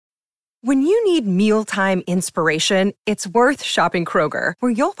When you need mealtime inspiration, it's worth shopping Kroger,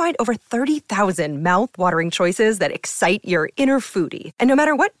 where you'll find over 30,000 mouth-watering choices that excite your inner foodie. And no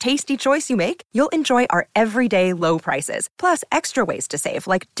matter what tasty choice you make, you'll enjoy our everyday low prices, plus extra ways to save,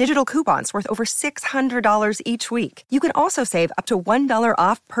 like digital coupons worth over $600 each week. You can also save up to $1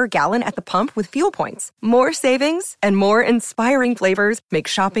 off per gallon at the pump with fuel points. More savings and more inspiring flavors make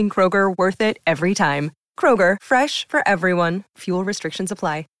shopping Kroger worth it every time. Kroger, fresh for everyone. Fuel restrictions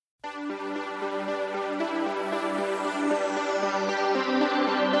apply.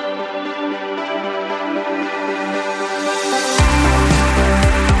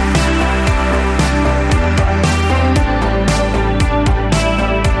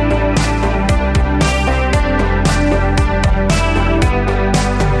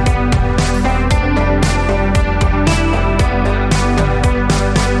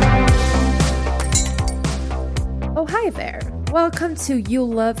 Welcome to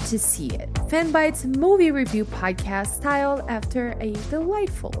YLTSI, FanBite's movie review podcast styled after a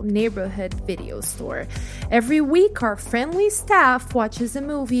delightful neighborhood video store. Every week, our friendly staff watches a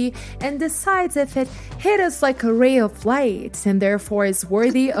movie and decides if it hit us like a ray of light and therefore is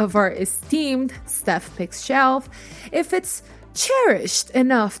worthy of our esteemed Steph Picks shelf, if it's cherished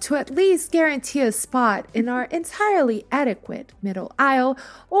enough to at least guarantee a spot in our entirely adequate middle aisle,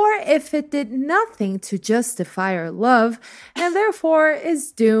 or if it did nothing to justify our love and therefore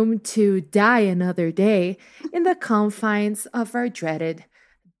is doomed to die another day in the confines of our dreaded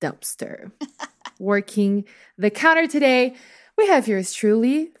dumpster. Working the counter today, we have yours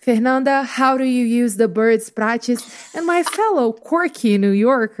truly, Fernanda, how do you use the bird's prates, and my fellow quirky New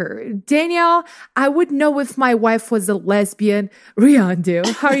Yorker, Danielle, I would know if my wife was a lesbian,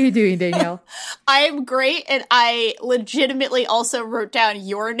 Riandu. How are you doing, Danielle? I'm great, and I legitimately also wrote down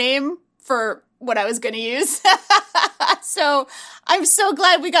your name for what I was going to use. So I'm so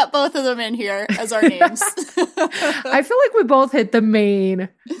glad we got both of them in here as our names. I feel like we both hit the main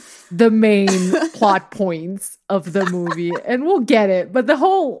plot points of the movie, and we'll get it. But the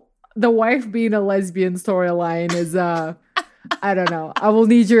wife being a lesbian storyline is, I don't know. I will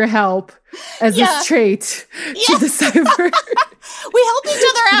need your help as a trait to decipher. We help each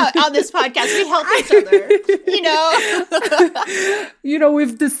other out on this podcast. We help each other, You know,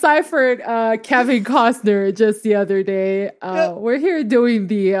 we've deciphered Kevin Costner just the other day. We're here doing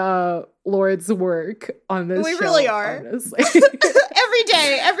the Lord's work on this show. We really are. Honestly. Every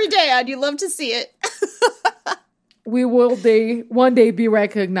day, and you love to see it. We will one day be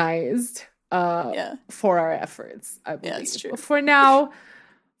recognized for our efforts, I believe. Yeah, it's true. For now,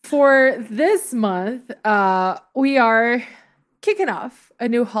 for this month, we are kicking off a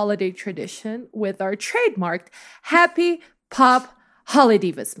new holiday tradition with our trademarked Happy Pop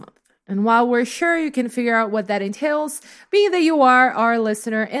Holidivas Month. And while we're sure you can figure out what that entails, being that you are our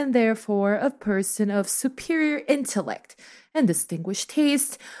listener and therefore a person of superior intellect and distinguished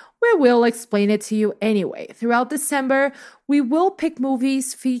taste, we will explain it to you anyway. Throughout December, we will pick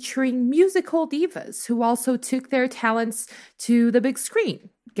movies featuring musical divas who also took their talents to the big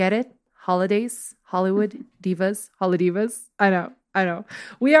screen. Get it? Holidays, Hollywood, divas, holidivas. I know.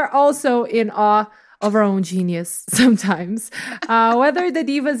 We are also in awe of our own genius sometimes. Whether the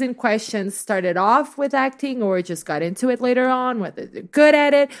divas in question started off with acting or just got into it later on, whether they're good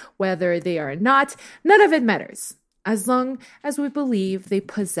at it, whether they are not, none of it matters, as long as we believe they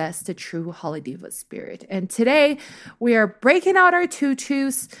possess the true Holidiva spirit. And today, we are breaking out our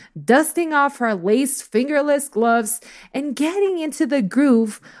tutus, dusting off our lace fingerless gloves, and getting into the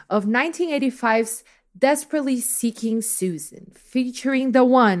groove of 1985's Desperately Seeking Susan, featuring the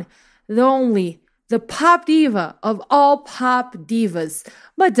one, the only, the pop diva of all pop divas,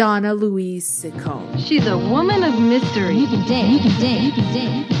 Madonna Louise Ciccone. She's a woman of mystery. You can dance, you can dance, you can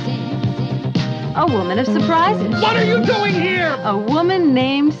dance, you can dance. A woman of surprises. What are you doing here? A woman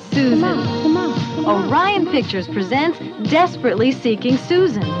named Susan. Come on. Orion Pictures presents Desperately Seeking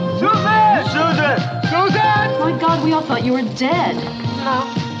Susan. Susan! Susan! Susan! My God, we all thought you were dead.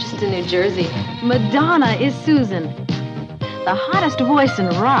 No, just in New Jersey. Madonna is Susan. The hottest voice in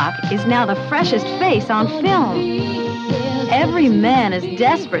rock is now the freshest face on film. Every man is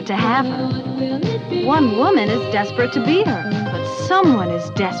desperate to have her. One woman is desperate to be her, but someone is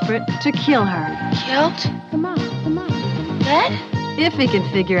desperate to kill her. Killed? Come on. Dead? If he can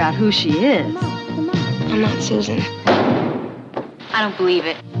figure out who she is. I'm not Susan. I don't believe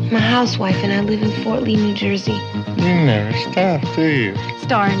it. I'm a housewife and I live in Fort Lee, New Jersey. You never stop, do you?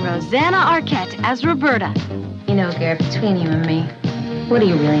 Starring Rosanna Arquette as Roberta. You know, Garrett, between you and me, what do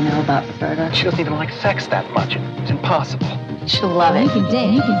you really know about Roberta? She doesn't even like sex that much. It's impossible. She'll love it. You can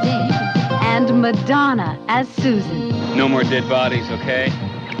dance, you can dance. And Madonna as Susan. No more dead bodies, okay?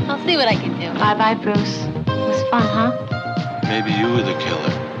 I'll see what I can do. Bye-bye, Bruce. It was fun, huh? Maybe you were the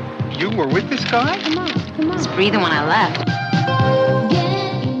killer. You were with this guy? Come on. I was breathing when I left.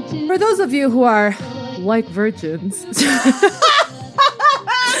 For those of you who are like virgins,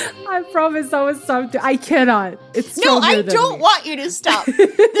 I promise I was something. I cannot. It's No, stronger I than don't me. want you to stop. I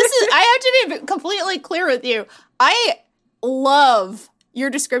have to be completely clear with you. I love your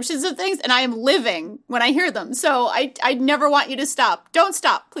descriptions of things, and I am living when I hear them. So I never want you to stop. Don't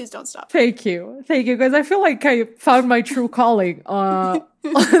stop. Please don't stop. Thank you, because I feel like I found my true calling on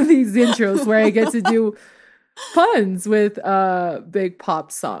these intros where I get to do puns with big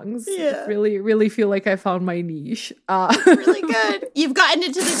pop songs. Yeah. Really feel like I found my niche. Really good. You've gotten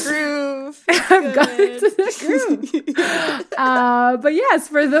into the groove. I've gotten into the groove. But yes,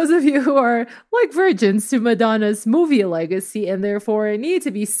 for those of you who are like virgins to Madonna's movie legacy and therefore need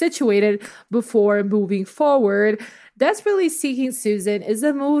to be situated before moving forward, Desperately Seeking Susan is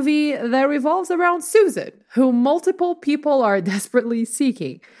a movie that revolves around Susan, who multiple people are desperately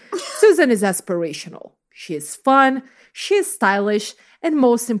seeking. Susan is aspirational. She is fun, she is stylish, and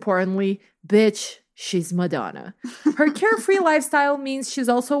most importantly, bitch, she's Madonna. Her carefree lifestyle means she's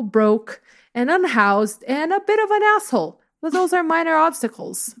also broke and unhoused and a bit of an asshole. But those are minor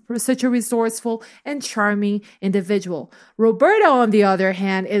obstacles for such a resourceful and charming individual. Roberta, on the other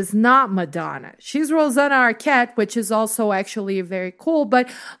hand, is not Madonna. She's Rosanna Arquette, which is also actually very cool, but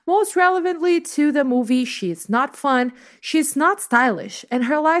most relevantly to the movie, she's not fun, she's not stylish, and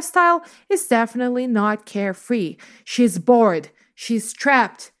her lifestyle is definitely not carefree. She's bored, she's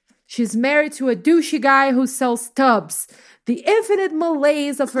trapped, she's married to a douchey guy who sells tubs. The infinite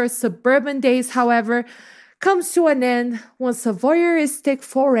malaise of her suburban days, however, comes to an end once a voyeuristic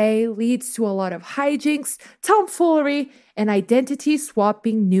foray leads to a lot of hijinks, tomfoolery, and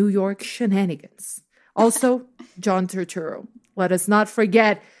identity-swapping New York shenanigans. Also, John Turturro. Let us not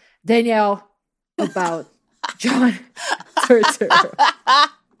forget, Danielle, about John Turturro.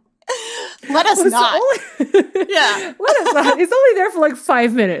 Let us not. Yeah. Let us not. It's only there for like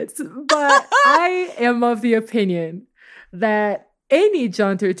 5 minutes. But I am of the opinion that any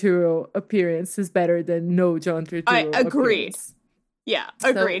John Turturro appearance is better than no John Turturro agreed. Appearance. Yeah,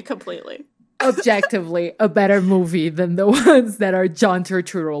 agreed completely. Objectively, a better movie than the ones that are John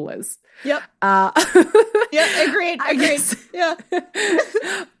Turturro-less. Yep. Yeah, agreed. Yeah.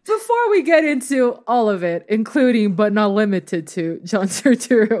 Before we get into all of it, including but not limited to John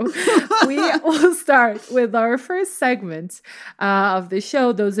Turturro, we will start with our first segment of the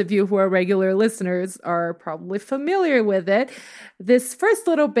show. Those of you who are regular listeners are probably familiar with it. This first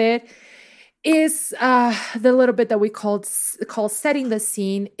little bit is the little bit that we call setting the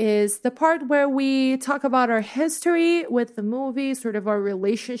scene, is the part where we talk about our history with the movie, sort of our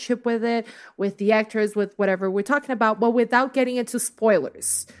relationship with it, with the actors, with whatever we're talking about, but without getting into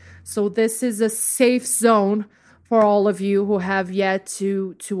spoilers. So this is a safe zone for all of you who have yet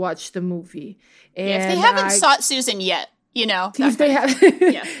to watch the movie. And if they haven't sought Susan yet, you know. If they have,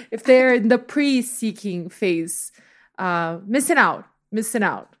 yeah. If they're in the pre-seeking phase, missing out.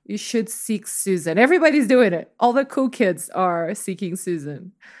 You should seek Susan. Everybody's doing it. All the cool kids are seeking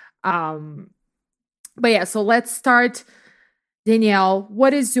Susan. But yeah, so let's start. Danielle,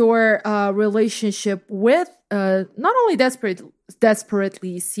 what is your relationship with not only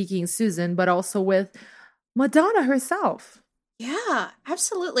desperately seeking Susan, but also with Madonna herself? Yeah,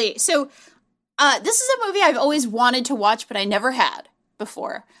 absolutely. So this is a movie I've always wanted to watch, but I never had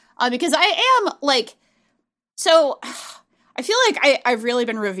before. Because I am like, so I feel like I've really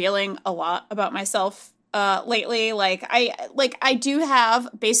been revealing a lot about myself lately. I do have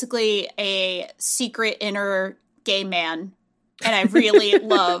basically a secret inner gay man, and I really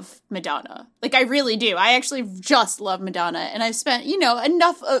love Madonna. Like, I really do. I actually just love Madonna, and I've spent,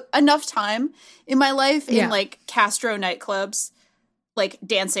 enough time in my life in like Castro nightclubs, like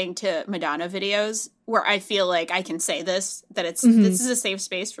dancing to Madonna videos, where I feel like I can say this, that this is a safe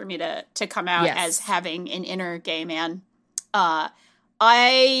space for me to come out as having an inner gay man.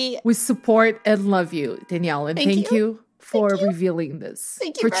 We support and love you, Danielle, and thank you for revealing this.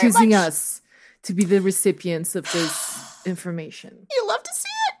 Thank you for very choosing much. us to be the recipients of this information. You love to see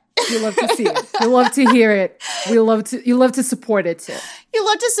it. You love to see it. You love to hear it. You love to support it too. You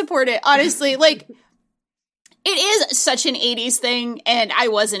love to support it, honestly. Like, it is such an 80s thing, and I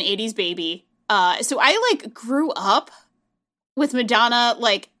was an 80s baby. So I like grew up with Madonna,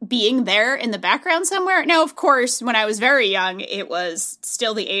 like, being there in the background somewhere. Now, of course, when I was very young, it was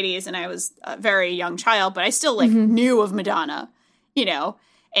still the 80s, and I was a very young child, but I still, like, knew of Madonna,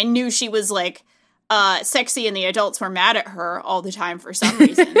 and knew she was, like, sexy, and the adults were mad at her all the time for some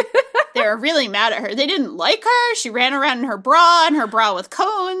reason. They were really mad at her. They didn't like her. She ran around in her bra and her bra with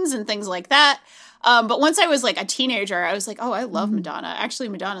cones and things like that. But once I was like a teenager, I was like, oh, I love Madonna. Actually,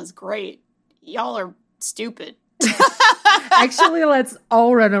 Madonna's great. Y'all are stupid. Actually, let's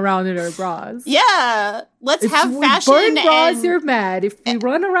all run around in our bras. Yeah. Let's If have we fashion. burn bras, and you're mad. If we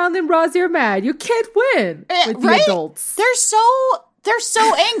run around in bras, you're mad. You can't win with the right? adults. They're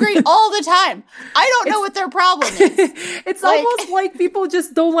so angry all the time. I don't know what their problem is. It's almost like people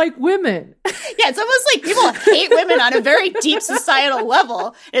just don't like women. Yeah, it's almost like people hate women on a very deep societal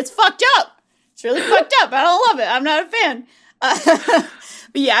level. It's fucked up. It's really fucked up. I don't love it. I'm not a fan.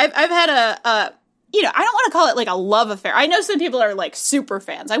 But yeah, I've had a I don't want to call it like a love affair. I know some people are like super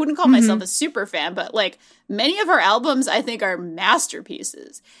fans. I wouldn't call myself a super fan, but like many of her albums I think are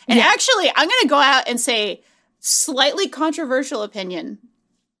masterpieces. And actually, I'm going to go out and say slightly controversial opinion,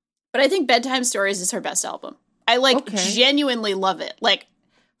 but I think Bedtime Stories is her best album. I genuinely love it. Like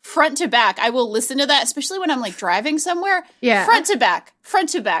front to back. I will listen to that, especially when I'm like driving somewhere. Yeah. Front to back.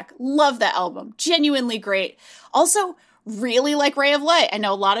 Love that album. Genuinely great. Also, really like Ray of Light. I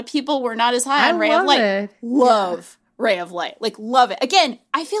know a lot of people were not as high on Ray of Light. Love Ray of Light. Like, love it. Again,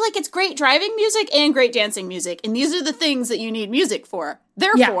 I feel like it's great driving music and great dancing music. And these are the things that you need music for.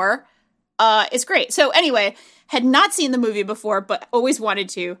 Therefore, it's great. So anyway, had not seen the movie before, but always wanted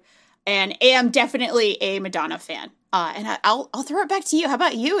to. And am definitely a Madonna fan. And I'll throw it back to you. How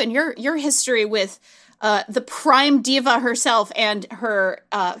about you and your history with the prime diva herself and her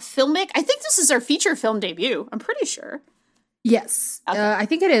filmic? I think this is her feature film debut. I'm pretty sure. Yes, I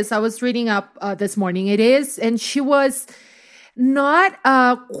think it is. I was reading up this morning. It is. And she was not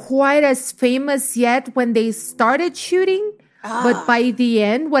quite as famous yet when they started shooting. But by the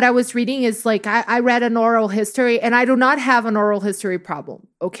end, what I was reading is like, I read an oral history and I do not have an oral history problem.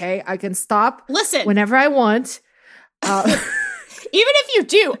 Okay. I can stop whenever I want. Even if you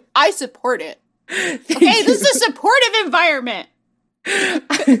do, I support it. Okay. This is a supportive environment. I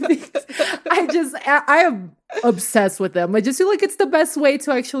am obsessed with them. I just feel like it's the best way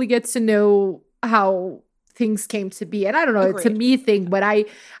to actually get to know how things came to be. And I don't know, It's a me thing, but I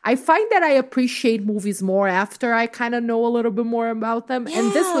find that I appreciate movies more after I kind of know a little bit more about them. Yeah.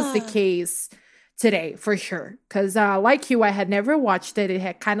 And this was the case today for sure. Because like you, I had never watched it. It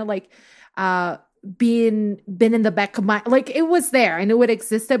had kind of like been in the back of my, like it was there. I knew it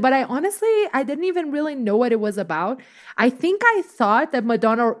existed, but I didn't even really know what it was about. I think I thought that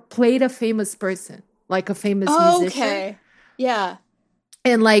Madonna played a famous person, like a famous musician. Okay. Yeah.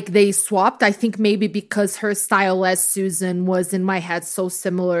 And like they swapped, I think maybe because her style as Susan was in my head so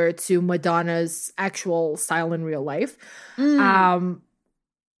similar to Madonna's actual style in real life.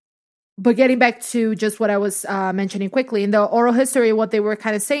 But getting back to just what I was mentioning quickly, in the oral history, what they were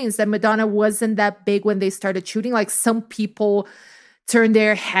kind of saying is that Madonna wasn't that big when they started shooting. Like some people turned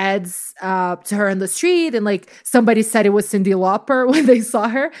their heads to her in the street, and like somebody said it was Cyndi Lauper when they saw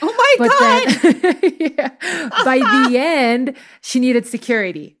her. Oh my God! Then, by the end, she needed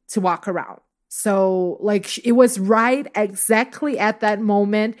security to walk around. So like it was right exactly at that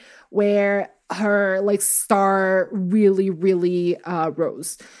moment where her like star really, really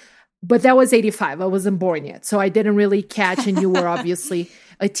rose. But that was 85. I wasn't born yet. So I didn't really catch, and you were obviously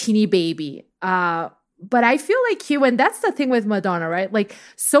a teeny baby. But I feel like you, and that's the thing with Madonna, right? Like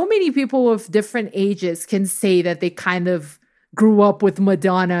so many people of different ages can say that they kind of grew up with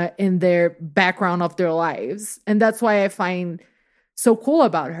Madonna in their background of their lives. And that's why I find so cool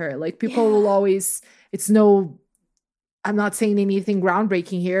about her. Like people will always, I'm not saying anything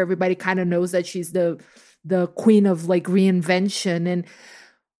groundbreaking here. Everybody kind of knows that she's the queen of like reinvention.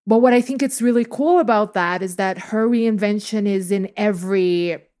 But what I think it's really cool about that is that her reinvention is in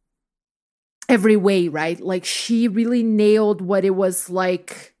every way, right? Like she really nailed what it was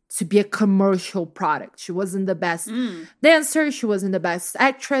like to be a commercial product. She wasn't the best dancer. She wasn't the best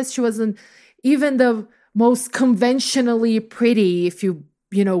actress. She wasn't even the most conventionally pretty, if you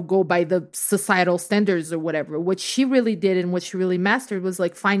go by the societal standards or whatever. What she really did and what she really mastered was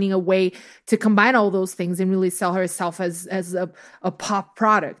like finding a way to combine all those things and really sell herself as a pop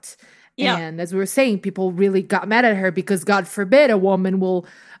product. Yeah. And as we were saying, people really got mad at her because God forbid a woman will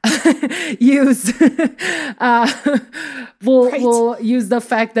use will use the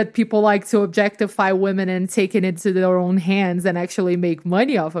fact that people like to objectify women and take it into their own hands and actually make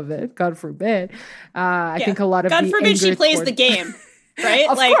money off of it. God forbid. I think a lot of God forbid she plays the game, right?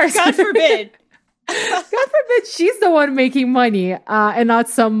 Of course. God forbid. God forbid she's the one making money and not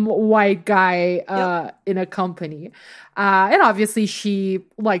some white guy in a company. And obviously she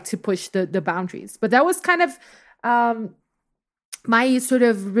liked to push the boundaries. But that was kind of my sort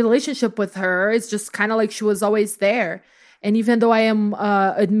of relationship with her. It's just kind of like she was always there. And even though I am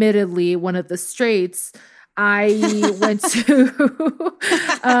admittedly one of the straights, I went to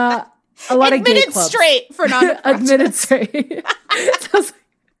a lot of gay clubs. Straight for non admitted straight. So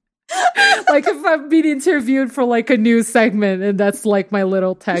like if I'm being interviewed for like a news segment, and that's like my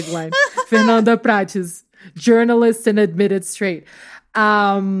little tagline. Fernanda Prates, journalist and admitted straight.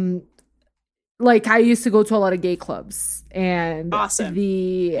 Like I used to go to a lot of gay clubs, and awesome.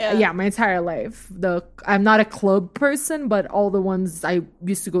 My entire life. I'm not a club person, but all the ones I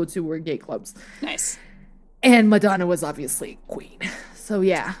used to go to were gay clubs. Nice. And Madonna was obviously queen. So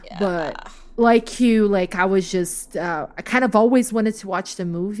yeah. But like you, like I was just I kind of always wanted to watch the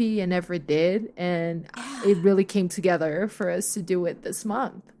movie and never did, and it really came together for us to do it this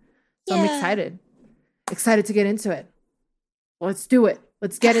month. So I'm excited to get into it. Let's do it.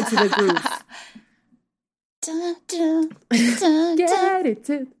 Let's get into the groove. Dun, dun, dun, get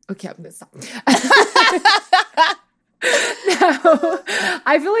into. Okay, I'm gonna stop. Now,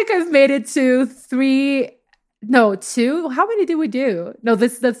 I feel like I've made it to 2. How many did we do? No,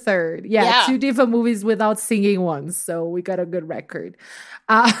 this is the 3rd. Yeah, 2 diva movies without singing once. So we got a good record.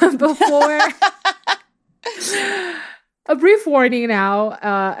 A brief warning now,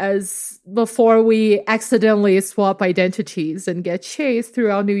 as before we accidentally swap identities and get chased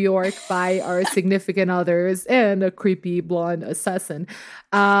throughout New York by our significant others and a creepy blonde assassin.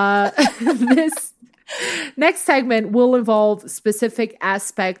 This next segment will involve specific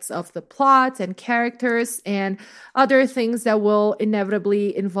aspects of the plot and characters and other things that will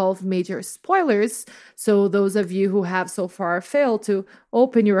inevitably involve major spoilers. So those of you who have so far failed to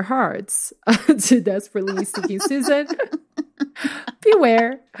open your hearts to Desperately Seeking Susan,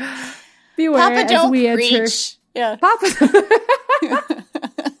 beware. Papa, as we enter. Yeah. Papa.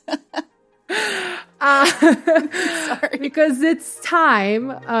 Sorry. Because it's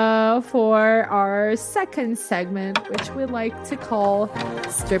time for our second segment, which we like to call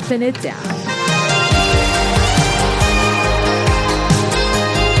Stripping It Down.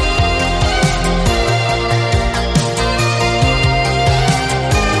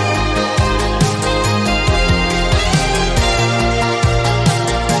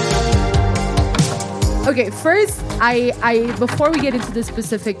 Okay, first, I before we get into the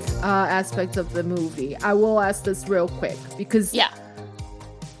specific aspects of the movie, I will ask this real quick because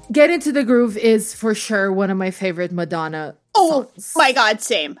Get Into the Groove is for sure one of my favorite Madonna songs. Oh my God,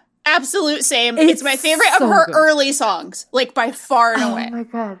 same. Absolute same. It's my favorite so of her good. Early songs, like by far and away. Oh my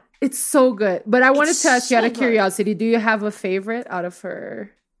God. It's so good. But I wanted to ask you out of good. curiosity, do you have a favorite out of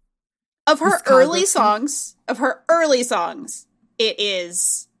her? Of her early songs, it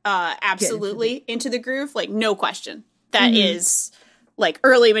is absolutely Into the Groove, like no question. That is like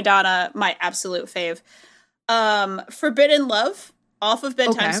early Madonna, my absolute fave. Forbidden Love off of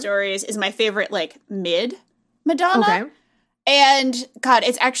Bedtime Stories is my favorite, like mid Madonna. Okay. And God,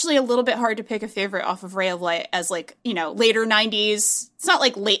 it's actually a little bit hard to pick a favorite off of Ray of Light as like, you know, later 90s. It's not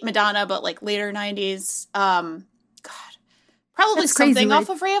like late Madonna, but like later 90s. God, probably That's something crazy, off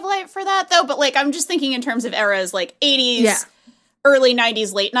of Ray of Light for that though. But like, I'm just thinking in terms of eras, like 80s, early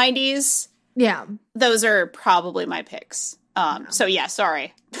 90s, late 90s. Yeah. Those are probably my picks. So yeah,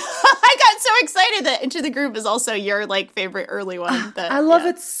 sorry. I got so excited that Into the Groove is also your like favorite early one. I love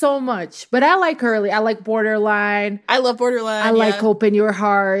it so much, but I like early. I like Borderline. I love Borderline. I like Open Your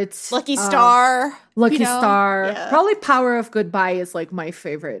Heart. Lucky Star. Lucky Star. Yeah. Probably Power of Goodbye is like my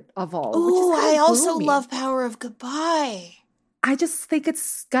favorite of all. Ooh, I also love Power of Goodbye. I just think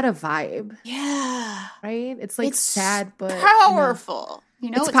it's got a vibe. Yeah. Right? It's like sad, but powerful. You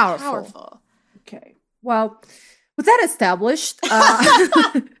know, it's powerful. Okay. Well, with that established, but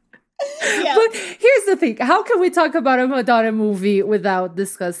here's the thing. How can we talk about a Madonna movie without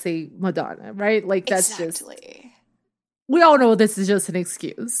discussing Madonna, right? Like, that's just... We all know this is just an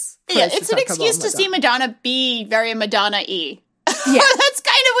excuse. Yeah, it's an excuse to see Madonna be very Madonna-y. Yeah. That's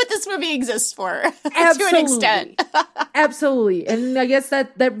kind of what this movie exists for, to an extent. Absolutely. And I guess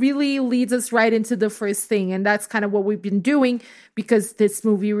that really leads us right into the first thing. And that's kind of what we've been doing because this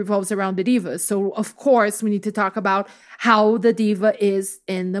movie revolves around the diva. So, of course, we need to talk about how the diva is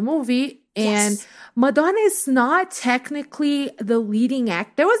in the movie. And Madonna is not technically the leading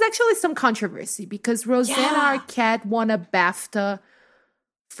act. There was actually some controversy because Rosanna Arquette won a BAFTA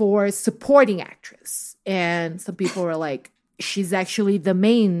for supporting actress. And some people were like, she's actually the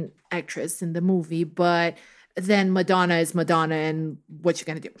main actress in the movie, but then Madonna is Madonna, and what you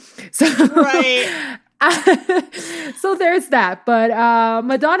gonna do? So, so there's that. But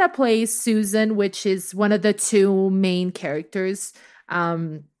Madonna plays Susan, which is one of the two main characters,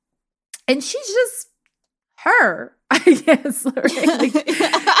 and she's just her, I guess. Right? Like,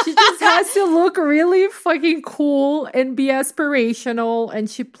 she just has to look really fucking cool and be aspirational. And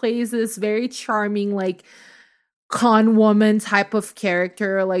she plays this very charming, like, con woman type of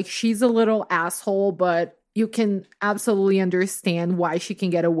character. Like, she's a little asshole, but you can absolutely understand why she can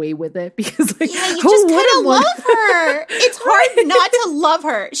get away with it, because like, yeah, you just kind of love her. It's hard not to love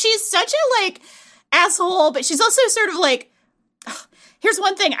her. She's such a like asshole, but she's also sort of like, here's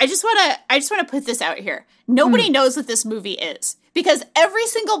one thing. I just want to put this out here. Nobody knows what this movie is, because every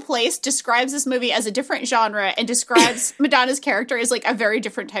single place describes this movie as a different genre and describes Madonna's character as like a very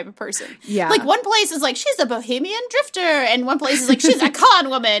different type of person. Yeah. Like one place is like, she's a bohemian drifter, and one place is like, she's a con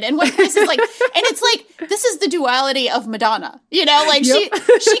woman, and one place is like, and it's like, this is the duality of Madonna. You know, like she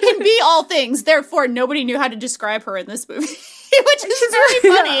can be all things, therefore nobody knew how to describe her in this movie. Which is very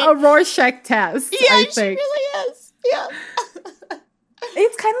funny. A Rorschach test, yeah, I think. She really is. Yeah.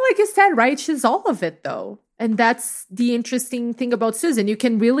 It's kind of like you said, right? She's all of it, though. And that's the interesting thing about Susan. You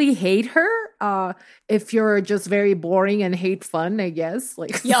can really hate her if you're just very boring and hate fun, I guess.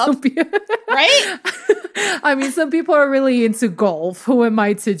 Like, right? I mean, some people are really into golf. Who am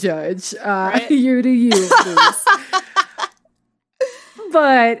I to judge? Right? You do you, please.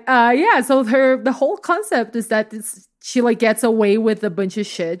 But yeah, so the whole concept is that she like gets away with a bunch of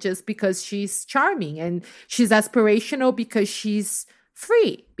shit just because she's charming, and she's aspirational because she's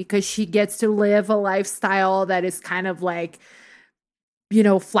free, because she gets to live a lifestyle that is kind of like, you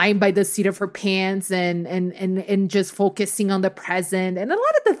know, flying by the seat of her pants and just focusing on the present. And a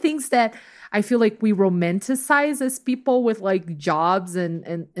lot of the things that I feel like we romanticize as people with like jobs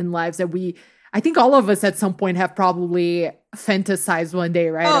and lives that I think all of us at some point have probably fantasized one day,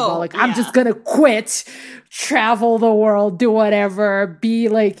 right? About like, I'm just gonna quit, travel the world, do whatever, be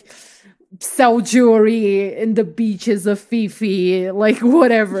like, sell jewelry in the beaches of Fifi, like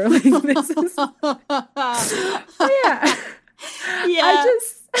whatever. Like, this is, yeah.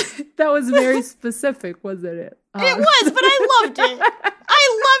 That was very specific, wasn't it? It was, but I loved it.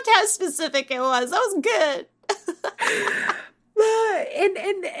 I loved how specific it was. That was good.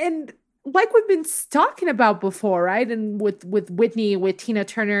 And like we've been talking about before, right? And with Whitney, with Tina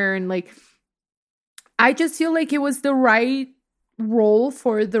Turner, and like, I just feel like it was the right role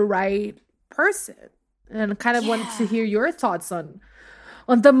for the right person. And I kind of wanted to hear your thoughts on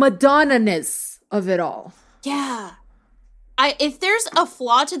the Madonna-ness of it all. Yeah. If there's a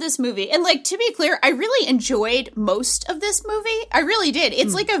flaw to this movie, and like, to be clear, I really enjoyed most of this movie. I really did.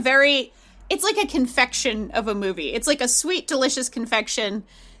 It's like it's like a confection of a movie. It's like a sweet, delicious confection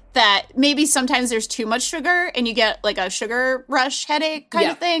that maybe sometimes there's too much sugar and you get like a sugar rush headache kind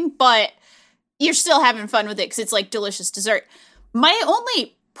of thing, but you're still having fun with it because it's like delicious dessert. My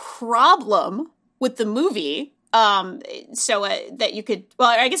only problem with the movie, that you could, well,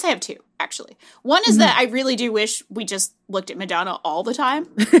 I guess I have two, actually. One is that I really do wish we just looked at Madonna all the time,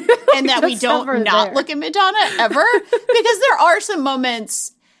 and that we don't not look at Madonna ever, because there are some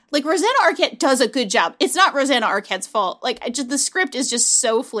moments, like Rosanna Arquette does a good job. It's not Rosanna Arquette's fault. Like, the script is just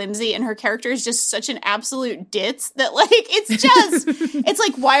so flimsy, and her character is just such an absolute ditz that, like, it's just, it's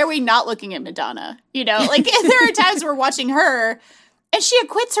like, why are we not looking at Madonna? You know, like, there are times we're watching her, and she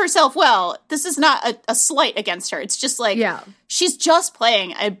acquits herself well. This is not a slight against her. It's just like, she's just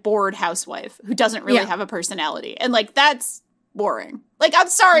playing a bored housewife who doesn't really have a personality. And, like, that's boring. Like, I'm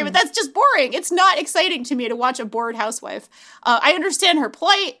sorry, but that's just boring. It's not exciting to me to watch a bored housewife. I understand her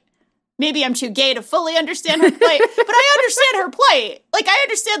plight. Maybe I'm too gay to fully understand her plight, but I understand her plight. Like, I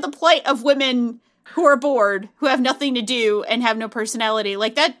understand the plight of women who are bored, who have nothing to do and have no personality.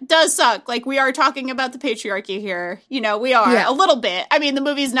 Like, that does suck. Like, we are talking about the patriarchy here. You know, we are a little bit. I mean, the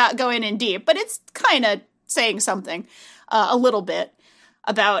movie's not going in deep, but it's kind of saying something a little bit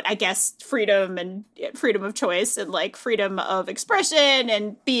about, I guess, freedom and freedom of choice and, like, freedom of expression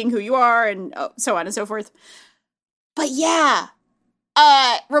and being who you are and so on and so forth. But yeah,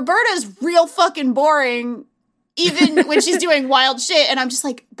 Roberta's real fucking boring, even when she's doing wild shit, and I'm just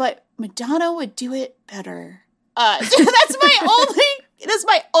like, but Madonna would do it better. That's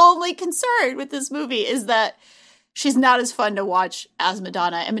my only concern with this movie, is that she's not as fun to watch as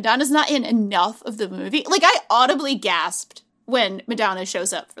Madonna, and Madonna's not in enough of the movie. Like, I audibly gasped when Madonna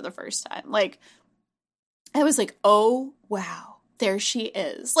shows up for the first time. Like, I was like, oh, wow, there she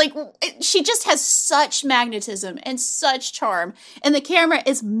is. Like, she just has such magnetism and such charm, and the camera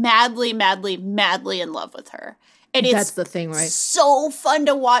is madly, madly, madly in love with her. And that's the thing, right? So fun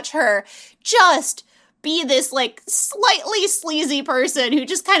to watch her just be this, like, slightly sleazy person who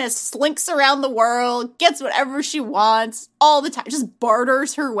just kind of slinks around the world, gets whatever she wants all the time, just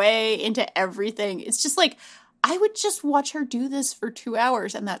barters her way into everything. It's just like, I would just watch her do this for 2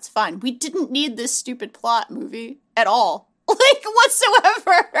 hours and that's fine. We didn't need this stupid plot movie at all. Like,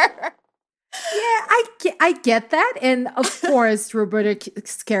 whatsoever. Yeah, I get that. And of course,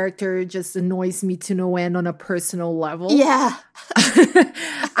 Roberta's character just annoys me to no end on a personal level. Yeah.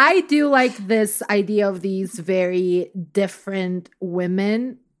 I do like this idea of these very different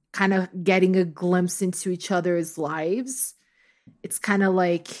women kind of getting a glimpse into each other's lives. It's kind of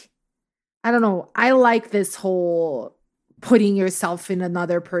like, I don't know. I like this whole putting yourself in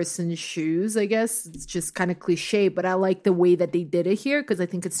another person's shoes, I guess. It's just kind of cliche, but I like the way that they did it here because I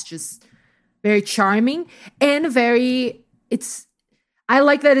think it's just very charming and I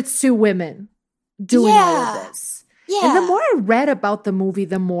like that it's two women doing all of this. Yeah. And the more I read about the movie,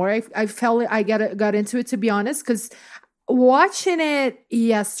 the more I felt I got into it, to be honest, because watching it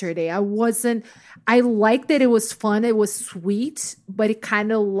yesterday, I liked that it was fun, it was sweet, but it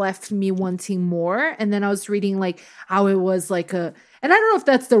kind of left me wanting more. And then I was reading like how it was like and I don't know if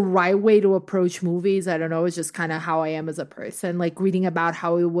that's the right way to approach movies. I don't know. It's just kind of how I am as a person, like reading about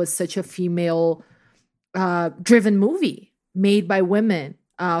how it was such a female driven movie made by women.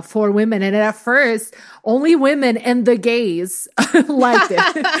 For women, and at first, only women and the gays liked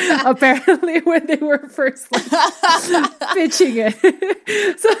it. Apparently, when they were first like, pitching it,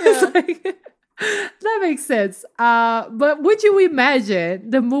 so it's like that makes sense. But would you imagine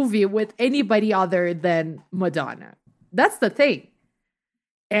the movie with anybody other than Madonna? That's the thing,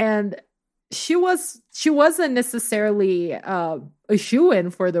 and she wasn't necessarily a shoo-in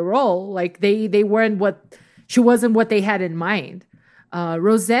for the role. Like they weren't she wasn't what they had in mind.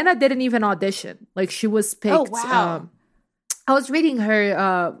 Rosanna didn't even audition. Like she was picked. Oh, wow. I was reading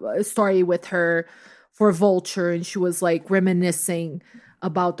her story with her for Vulture, and she was like reminiscing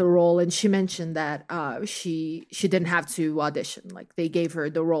about the role, and she mentioned that she didn't have to audition. Like they gave her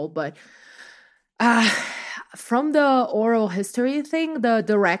the role, but from the oral history thing, the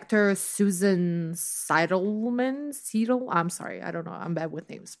director Susan Seidelman, I'm sorry, I don't know, I'm bad with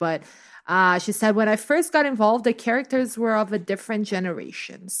names, but she said, when I first got involved, the characters were of a different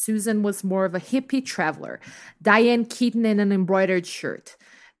generation. Susan was more of a hippie traveler, Diane Keaton in an embroidered shirt.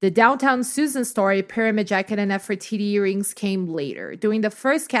 The downtown Susan story, pyramid jacket and Nefertiti earrings, came later. During the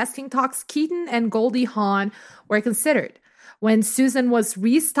first casting talks, Keaton and Goldie Hawn were considered. When Susan was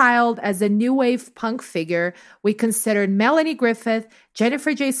restyled as a new wave punk figure, we considered Melanie Griffith,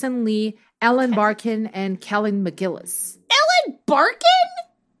 Jennifer Jason Leigh, Ellen Barkin, and Kellen McGillis. Ellen Barkin?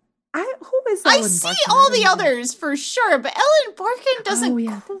 Who is Ellen I see Barkin? all the others for sure, but Ellen Barkin doesn't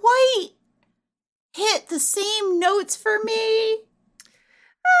quite hit the same notes for me.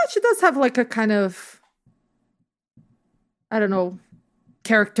 She does have like a kind of, I don't know,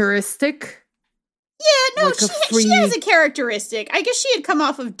 characteristic. Yeah, no, like she has a characteristic. I guess she had come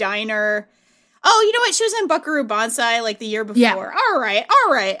off of Diner. Oh, you know what? She was in Buckaroo Banzai like the year before. Yeah. All right.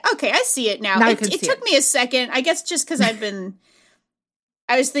 Okay, I see it now. It took me a second. I guess just because I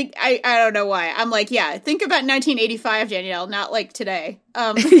don't know why. I'm like, yeah, think about 1985, Danielle, not like today.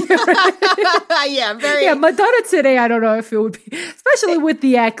 Yeah, very. Yeah, Madonna today, I don't know if it would be, especially with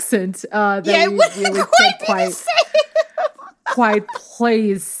the accent. It wouldn't quite quite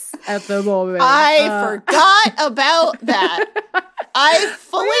place at the moment. I forgot about that. I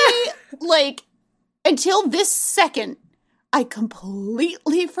fully, until this second, I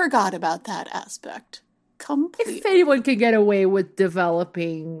completely forgot about that aspect. Completely. If anyone can get away with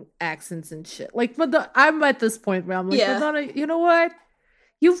developing accents and shit. Like, I'm at this point where I'm like, Madonna, you know what?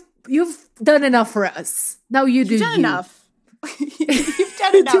 You've done enough for us. Now you do. You've done enough. You've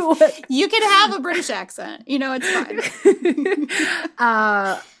done enough. You can have a British accent. You know, it's fine.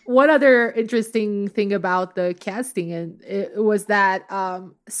 One other interesting thing about the casting was that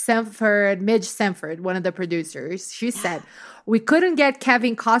Midge Sanford, one of the producers, she said, we couldn't get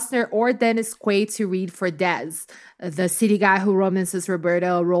Kevin Costner or Dennis Quaid to read for Dez, the city guy who romances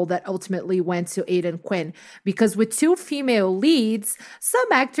Roberta, a role that ultimately went to Aidan Quinn. Because with two female leads, some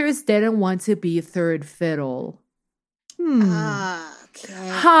actors didn't want to be third fiddle. Okay.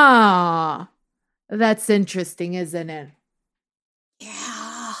 Huh. That's interesting, isn't it?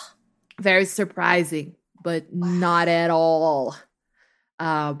 Yeah. Very surprising, but not at all.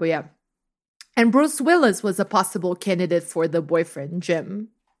 But yeah. And Bruce Willis was a possible candidate for the boyfriend, Jim.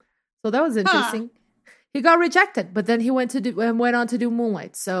 So that was interesting. He got rejected, but then he went on to do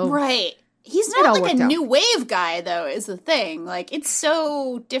Moonlight. So right. He's not like a new wave guy, though, is the thing. Like, it's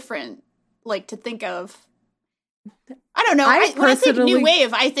so different, like, to think of. I don't know. When I think new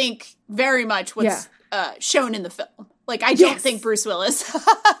wave, I think very much what's shown in the film. Like, I don't think Bruce Willis.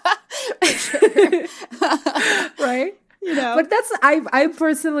 For sure. Right? You know? But I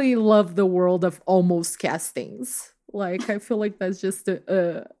personally love the world of almost castings. Like, I feel like that's just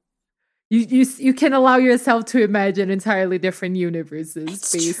you can allow yourself to imagine entirely different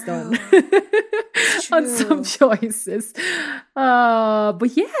universes based on on some choices.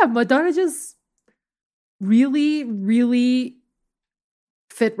 But yeah, Madonna just really, really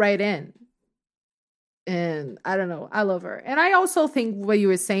fit right in. And I don't know, I love her. And I also think what you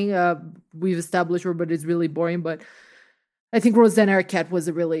were saying, we've established Roberta's really boring, but I think Rosanna Arquette was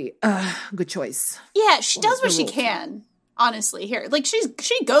a really good choice. Yeah, she does what she can, honestly, here. Like,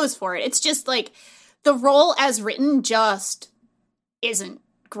 she goes for it. It's just, like, the role as written just isn't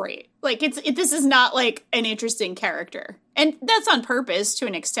great. Like, this is not, like, an interesting character. And that's on purpose to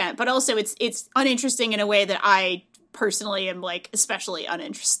an extent, but also it's uninteresting in a way that I personally am, like, especially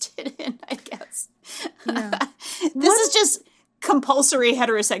uninterested in, I guess. Yeah. This is just compulsory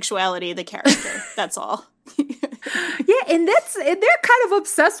heterosexuality, the character. That's all. Yeah, and they're kind of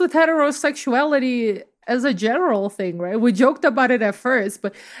obsessed with heterosexuality as a general thing, right? We joked about it at first,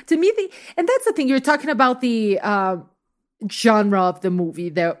 but to me, and that's the thing, you're talking about the genre of the movie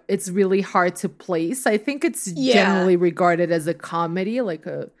that it's really hard to place. I think it's generally regarded as a comedy, like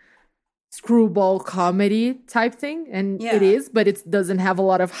a screwball comedy type thing, and it is, but it doesn't have a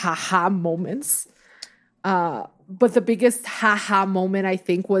lot of ha-ha moments. But the biggest ha-ha moment, I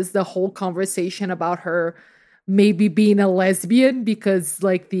think, was the whole conversation about her maybe being a lesbian, because,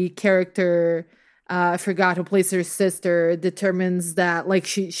 like, the character, I forgot who plays her sister, determines that, like,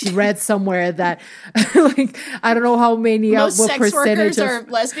 she read somewhere that, like, I don't know how many, most what sex percentage workers are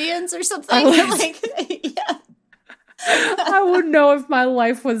lesbians or something. Like, yeah. I wouldn't know if my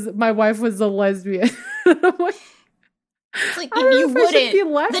wife was a lesbian. It's like, you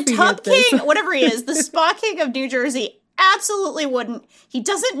wouldn't. The Tub King, whatever he is, the Spa King of New Jersey, absolutely wouldn't. He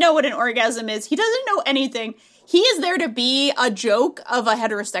doesn't know what an orgasm is. He doesn't know anything. He is there to be a joke of a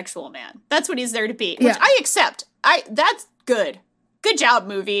heterosexual man. That's what he's there to be, which I accept. That's good. Good job,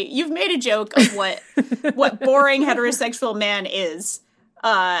 movie. You've made a joke of what boring heterosexual man is.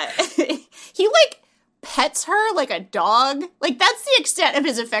 He, like, pets her like a dog. Like, that's the extent of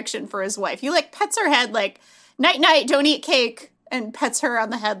his affection for his wife. He, like, pets her head like, night, night, don't eat cake, and pets her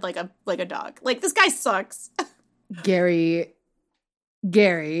on the head like a dog. Like, this guy sucks. Gary.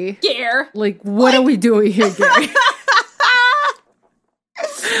 Like, what are we doing here, Gary?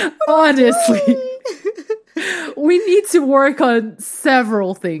 Honestly. We need to work on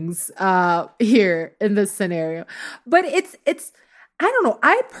several things here in this scenario. But it's I don't know.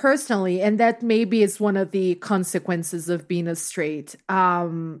 I personally, and that maybe is one of the consequences of being a straight, I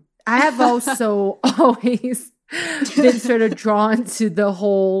have also always been sort of drawn to the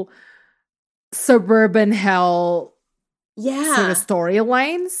whole suburban hell sort of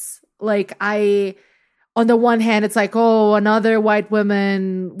storylines. Like, on the one hand, it's like, oh, another white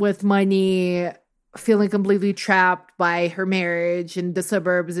woman with money feeling completely trapped by her marriage in the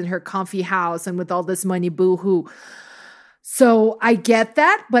suburbs in her comfy house and with all this money, boo-hoo. So I get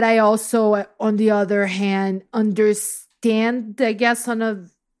that, but I also, on the other hand, understand, I guess,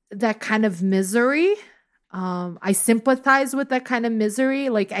 that kind of misery. I sympathize with that kind of misery,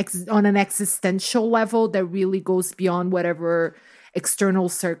 like on an existential level that really goes beyond whatever external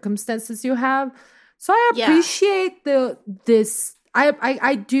circumstances you have. So I appreciate this.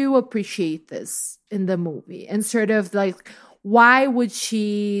 I do appreciate this in the movie, and sort of like, why would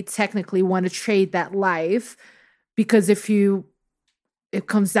she technically want to trade that life? Because it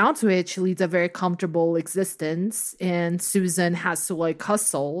comes down to it, she leads a very comfortable existence, and Susan has to, like,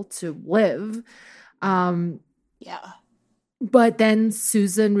 hustle to live. But then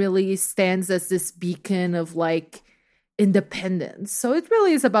Susan really stands as this beacon of, like, independence. So it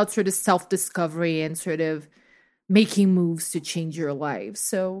really is about sort of self-discovery and sort of making moves to change your life.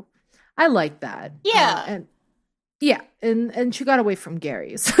 So I like that. And she got away from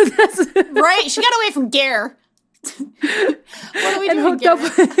Gary. So that's right. She got away from Gare. What are we doing? Hooked up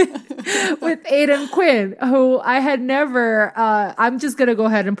with Aidan Quinn, who I had never. I'm just gonna go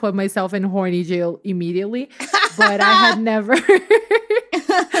ahead and put myself in horny jail immediately. But I had never.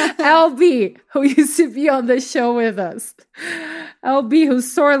 LB, who used to be on the show with us, LB,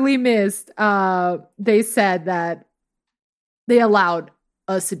 who's sorely missed. They said that they allowed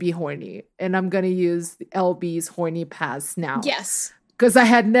us to be horny, and I'm gonna use LB's horny pass now. Yes, because I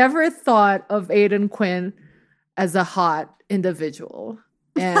had never thought of Aidan Quinn as a hot individual,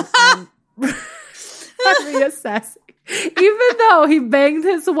 and I'm reassessing. Even though he banged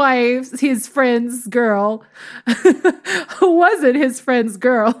his friend's girl, who wasn't his friend's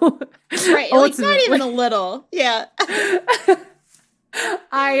girl, right? Like, not even a little. Yeah,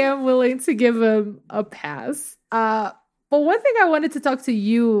 I am willing to give him a pass. But one thing I wanted to talk to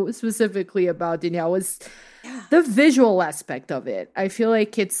you specifically about, Danielle, was the visual aspect of it. I feel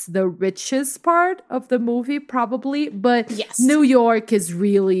like it's the richest part of the movie, probably. But New York is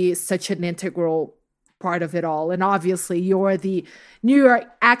really such an integral part of it all. And obviously, you're the New York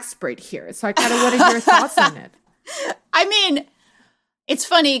expert here. So I kind of wanted your thoughts on it. I mean, it's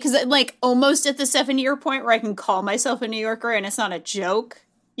funny because like almost at the 7-year point where I can call myself a New Yorker and it's not a joke.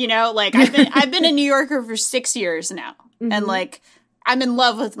 You know, like I've been a New Yorker for 6 years now. And like I'm in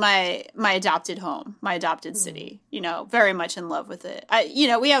love with my adopted home, my adopted city, you know, very much in love with it.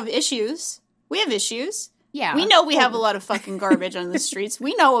 We have issues. Yeah. We know we have a lot of fucking garbage on the streets.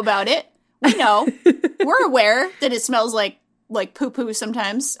 We know about it. We know. We're aware that it smells like poo-poo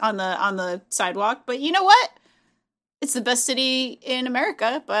sometimes on the sidewalk. But you know what? It's the best city in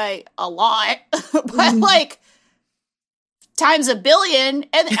America by a lot. But like times a billion,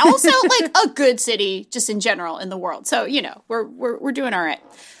 and also like a good city just in general in the world. So, you know, we're doing all right.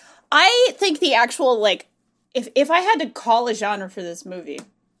 I think the actual, like, if I had to call a genre for this movie,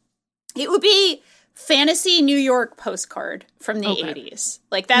 it would be fantasy New York postcard from the 80s.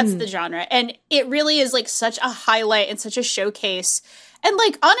 Like, that's the genre. And it really is like such a highlight and such a showcase. And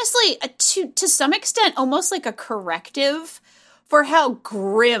like, honestly, to some extent, almost like a corrective for how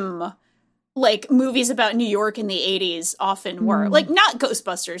grim like movies about New York in the 80s often were. Like, not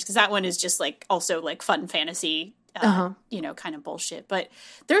Ghostbusters, because that one is just like also like fun fantasy, you know, kind of bullshit. But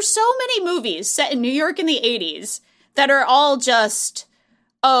there's so many movies set in New York in the 80s that are all just,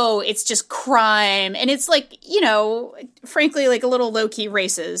 it's just crime. And it's like, you know, frankly, like a little low-key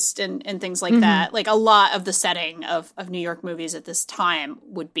racist and things like that. Like a lot of the setting of New York movies at this time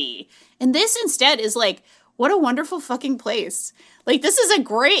would be. And this instead is like, what a wonderful fucking place. Like, this is a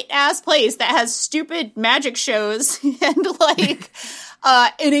great-ass place that has stupid magic shows and, like,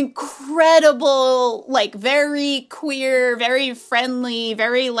 an incredible, like, very queer, very friendly,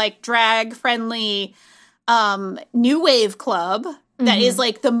 very, like, drag-friendly new wave club that is,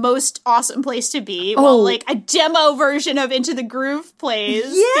 like, the most awesome place to be. Well, like, a demo version of Into the Groove plays,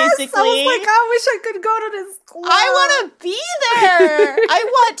 basically. I was like, I wish I could go to this club. I want to be there. I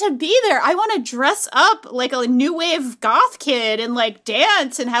want to be there. I want to dress up like a new wave goth kid and, like,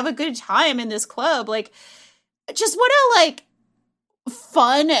 dance and have a good time in this club. Like, just what a, like,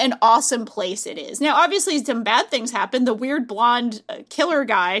 fun and awesome place it is. Now, obviously, some bad things happen. The weird blonde killer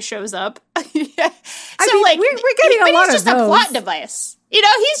guy shows up. I mean, we're getting a lot of those. He's just a plot device. You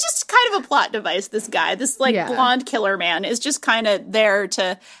know, he's just kind of a plot device, this guy. This, like, blonde killer man is just kind of there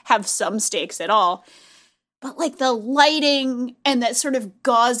to have some stakes at all. But, like, the lighting and that sort of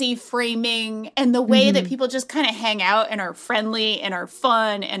gauzy framing and the way that people just kind of hang out and are friendly and are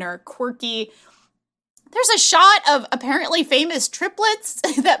fun and are quirky. There's a shot of apparently famous triplets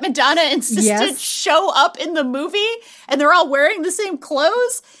that Madonna insisted show up in the movie, and they're all wearing the same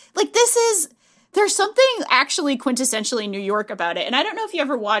clothes. Like, there's something actually quintessentially New York about it. And I don't know if you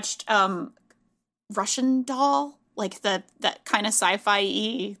ever watched Russian Doll, like that kind of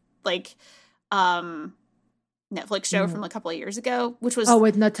sci-fi-y, like, Netflix show from a couple of years ago, which was... Oh,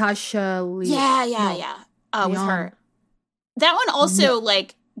 with Natasha Lee. Yeah. With her. That one also,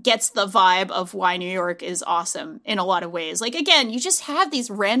 like, gets the vibe of why New York is awesome in a lot of ways. Like, again, you just have these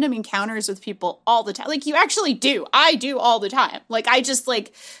random encounters with people all the time. Like, you actually do. I do all the time. Like, I just,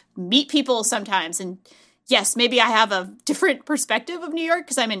 like, meet people sometimes. And yes, maybe I have a different perspective of New York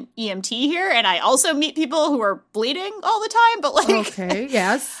because I'm an EMT here, and I also meet people who are bleeding all the time. But, like... Okay,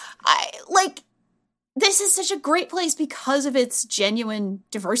 yes. This is such a great place because of its genuine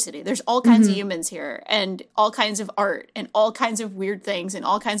diversity. There's all kinds of humans here and all kinds of art and all kinds of weird things and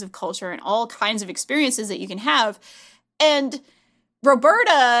all kinds of culture and all kinds of experiences that you can have. And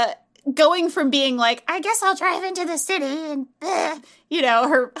Roberta going from being like, I guess I'll drive into the city and, you know,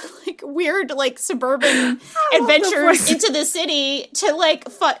 her like weird, like suburban adventures into the city to like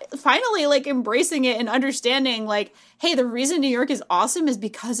finally like embracing it and understanding like, hey, the reason New York is awesome is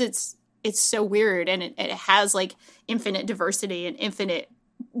because it's so weird and it has like infinite diversity and infinite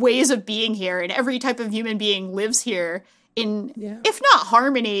ways of being here, and every type of human being lives here in, if not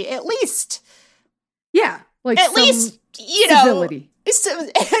harmony, at least, like at least, you civility.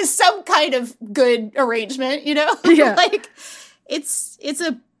 Know, some kind of good arrangement, you know, like it's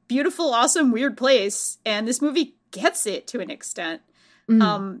a beautiful, awesome, weird place, and this movie gets it to an extent.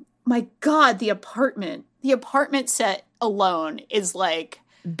 My God, the apartment set alone is like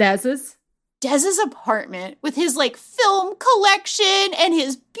Dez's apartment with his like film collection and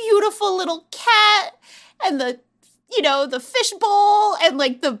his beautiful little cat and the, you know, the fishbowl and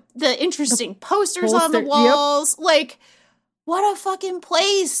like the interesting posters on the walls. Like, what a fucking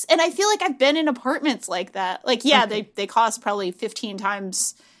place. And I feel like I've been in apartments like that. Like, yeah, they cost probably 15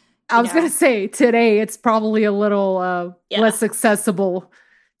 times. I was going to say, today it's probably a little less accessible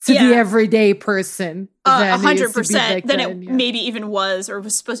to the everyday person than 100% than it maybe even was or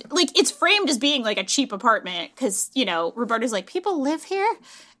was supposed to. Like, it's framed as being like a cheap apartment because, you know, Roberto's like, people live here?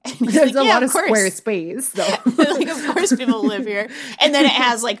 And there's a lot of square space, though. Like, of course people live here. And then it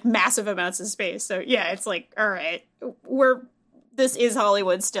has, like, massive amounts of space. So, yeah, it's like, all right, this is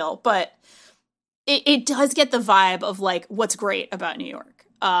Hollywood still. But it does get the vibe of, like, what's great about New York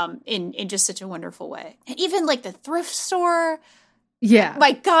in just such a wonderful way. And even, like, the thrift store. Yeah.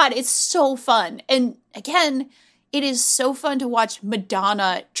 My God, it's so fun. And, again, it is so fun to watch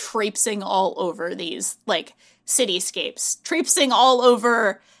Madonna traipsing all over these, like, cityscapes. Traipsing all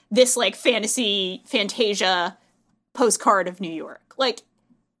over this, like, fantasia postcard of New York. Like,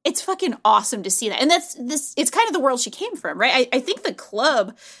 it's fucking awesome to see that. And it's kind of the world she came from, right? I think the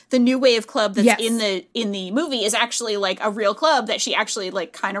club, the New Wave club that's in the movie is actually, like, a real club that she actually,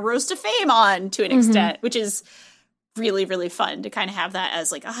 like, kind of rose to fame on to an extent, which is really, really fun to kind of have that as,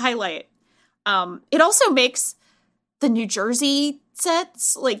 like, a highlight. It also makes the New Jersey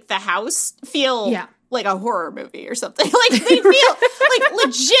sets, like, the house, feel like a horror movie or something. Like, they feel like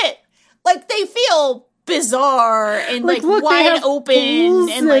legit. Like, they feel bizarre and like look, wide open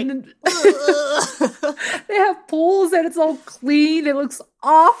and like they have pools and it's all clean. It looks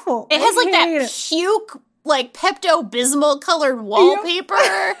awful. It has like that puke, like Pepto-Bismol colored wallpaper.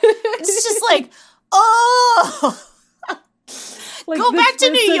 It's just like, oh. Like, go back to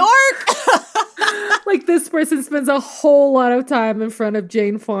New York. Like, this person spends a whole lot of time in front of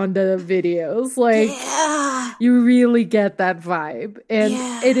Jane Fonda videos. Like, you really get that vibe. And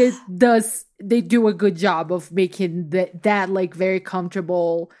it does, they do a good job of making that like, very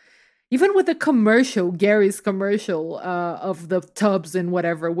comfortable. Even with the commercial, Gary's commercial of the tubs and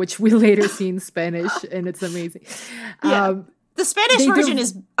whatever, which we later see in Spanish, and it's amazing. The Spanish version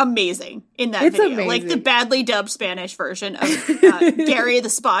is amazing in that video. Amazing. Like, the badly dubbed Spanish version of Gary the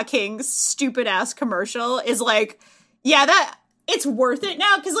Spa King's stupid-ass commercial is like, that it's worth it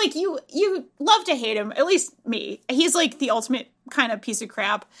now, because, like, you love to hate him, at least me. He's, like, the ultimate kind of piece of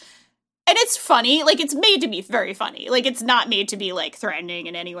crap. And it's funny. Like, it's made to be very funny. Like, it's not made to be, like, threatening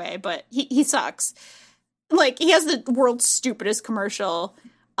in any way, but he sucks. Like, he has the world's stupidest commercial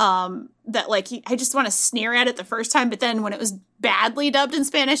that, like, I just want to sneer at it the first time, but then when it was badly dubbed in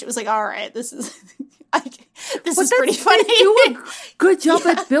Spanish, it was like, all right, this is pretty funny. They do a good job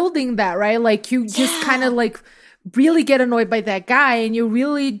at building that, right? Like, you just kind of, like, really get annoyed by that guy, and you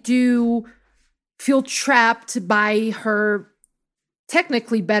really do feel trapped by her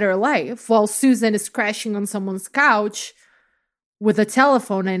technically better life while Susan is crashing on someone's couch with a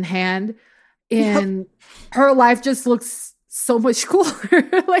telephone in hand, and her life just looks so much cooler.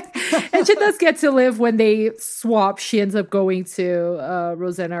 Like, and she does get to live when they swap. She ends up going to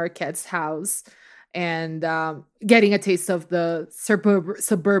Rosanna Arquette's house and getting a taste of the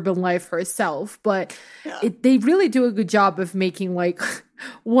suburban life herself. But they really do a good job of making, like,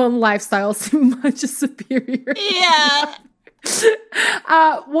 one lifestyle seem much superior. Yeah.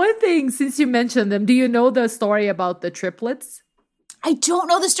 One thing, since you mentioned them, do you know the story about the triplets? I don't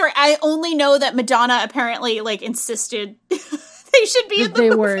know the story. I only know that Madonna apparently, like, insisted they should be in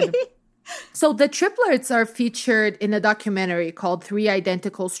the movie. So the triplets are featured in a documentary called 3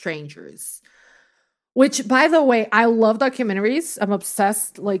 Identical Strangers, which, by the way, I love documentaries. I'm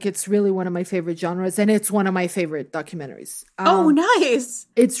obsessed. Like, it's really one of my favorite genres, and it's one of my favorite documentaries. Oh, nice.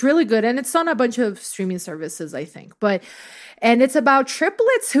 It's really good, and it's on a bunch of streaming services, I think. And it's about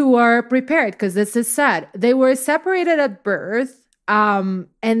triplets who are prepared, because this is sad. They were separated at birth. And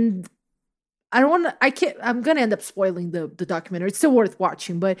I'm going to end up spoiling the documentary. It's still worth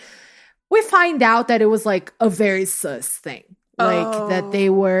watching, but we find out that it was, like, a very sus thing. Like, that they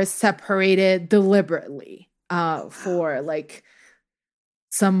were separated deliberately, for, like,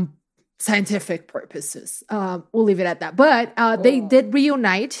 some scientific purposes. We'll leave it at that. But, they did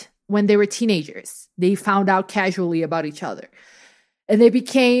reunite when they were teenagers. They found out casually about each other, and they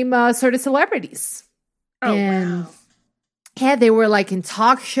became, sort of celebrities. Wow. Yeah, they were, like, in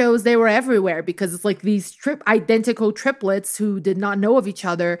talk shows. They were everywhere because it's, like, these identical triplets who did not know of each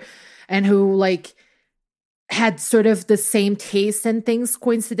other and who, like, had sort of the same taste and things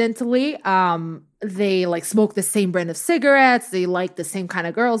coincidentally. They, like, smoked the same brand of cigarettes. They liked the same kind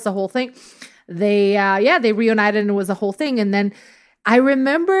of girls, the whole thing. They reunited and it was a whole thing. And then I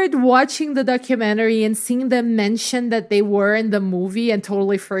remembered watching the documentary and seeing them mention that they were in the movie and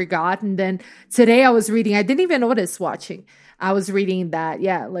totally forgot. And then today I was reading, I didn't even notice watching. I was reading that,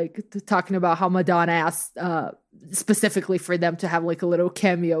 yeah, like talking about how Madonna asked specifically for them to have like a little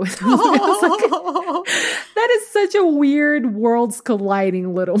cameo. I was like, that is such a weird worlds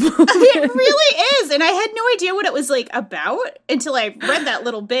colliding little movie. It really is. And I had no idea what it was like about until I read that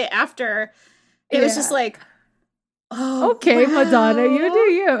little bit after. It was just like, oh, okay, wow. Madonna, you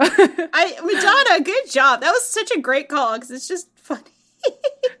do you. Madonna, good job. That was such a great call because it's just funny.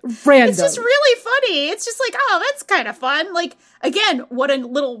 Random. It's just really funny. It's just like, oh, that's kind of fun. Like, again, what a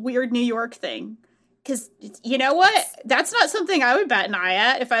little weird New York thing. Because you know what? That's not something I would bat an eye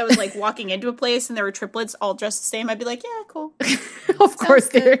at. If I was like walking into a place and there were triplets all dressed the same, I'd be like, yeah, cool. Of course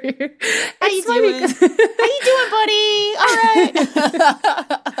they're here. How you doing? How you doing, buddy? All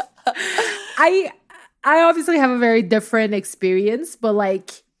right. I obviously have a very different experience, but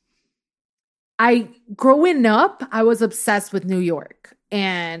like growing up, I was obsessed with New York.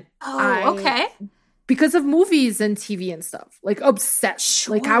 And okay. Because of movies and TV and stuff. Like obsessed.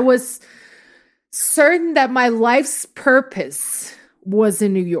 Sure. Like I was certain that my life's purpose was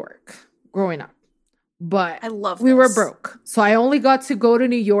in New York growing up. But I love we were this. broke. So I only got to go to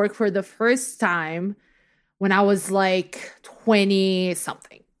New York for the first time when I was like 20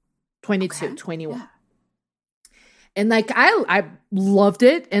 something, 22, Okay. 21. Yeah. And like I loved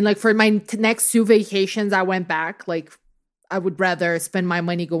it. And like for my next 2 vacations, I went back. Like I would rather spend my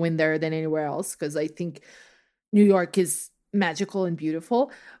money going there than anywhere else because I think New York is magical and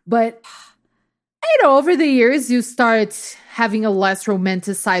beautiful. But you know, over the years, you start having a less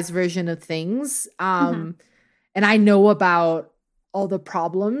romanticized version of things. And I know about all the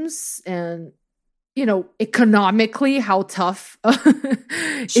problems and, you know, economically how tough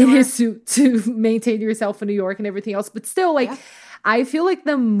it is to maintain yourself in New York and everything else. But still, like, I feel like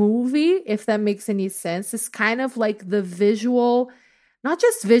the movie, if that makes any sense, is kind of like the visual, not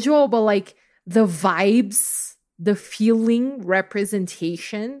just visual, but like the vibes, the feeling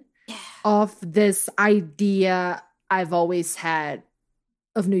representation of this idea I've always had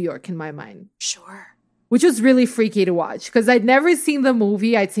of New York in my mind. Sure. Which was really freaky to watch because I'd never seen the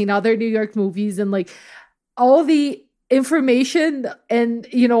movie. I'd seen other New York movies and like all the information and,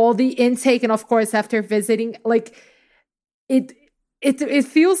 you know, all the intake. And of course, after visiting, like it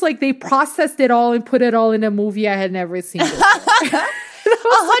feels like they processed it all and put it all in a movie I had never seen before. 100%.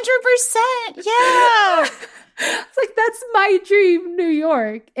 Yeah. It's like, that's my dream, New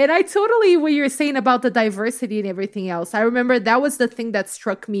York. And I totally, what you're saying about the diversity and everything else, I remember that was the thing that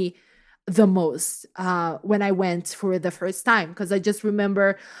struck me the most when I went for the first time. Because I just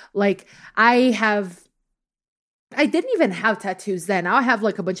remember, like, I didn't even have tattoos then. Now I have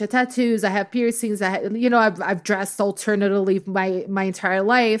like a bunch of tattoos. I have piercings. I've dressed alternatively my entire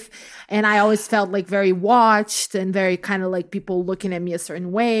life. And I always felt like very watched and very kind of like people looking at me a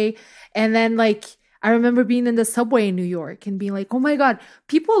certain way. And then like, I remember being in the subway in New York and being like, oh my God,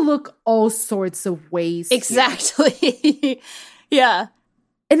 people look all sorts of ways. Exactly. Yeah.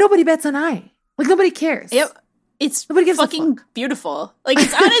 And nobody bats an eye. Like nobody cares. Yep. It's nobody gives fucking beautiful. Like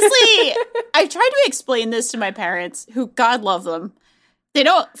it's honestly, I tried to explain this to my parents, who God love them. They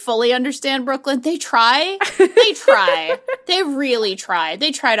don't fully understand Brooklyn. They try. They try. They really try.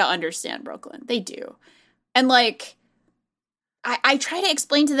 They try to understand Brooklyn. They do. And like, I try to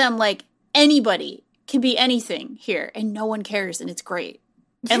explain to them like anybody can be anything here and no one cares and it's great.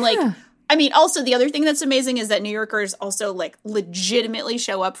 And like, I mean, also the other thing that's amazing is that New Yorkers also like legitimately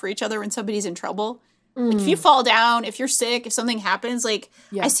show up for each other when somebody's in trouble. Like if you fall down, if you're sick, if something happens, like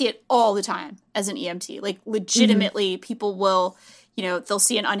I see it all the time as an EMT. Like legitimately people will, you know, they'll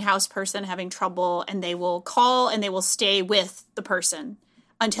see an unhoused person having trouble and they will call and they will stay with the person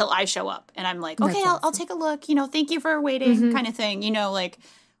until I show up. And I'm like, okay, I'll take a look, you know, thank you for waiting kind of thing, you know, like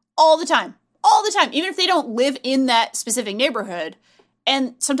all the time, even if they don't live in that specific neighborhood.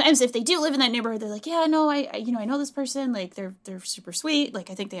 And sometimes if they do live in that neighborhood, they're like, yeah, no, I know this person, like they're super sweet. Like,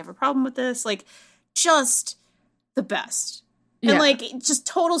 I think they have a problem with this. Like just the best. And like just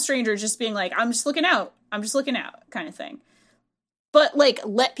total strangers just being like, I'm just looking out kind of thing. But like,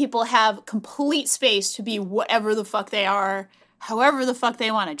 let people have complete space to be whatever the fuck they are, however the fuck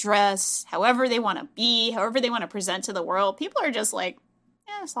they want to dress, however they want to be, however they want to present to the world. People are just like,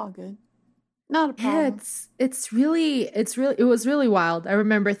 yeah, it's all good. Not a problem. Yeah, it was really wild. I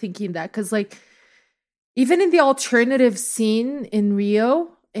remember thinking that because like, even in the alternative scene in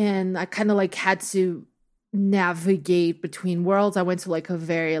Rio, and I kind of like had to navigate between worlds. I went to like a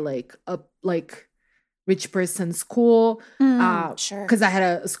very like rich person school sure, because I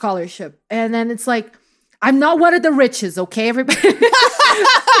had a scholarship, and then it's like I'm not one of the riches, okay, everybody.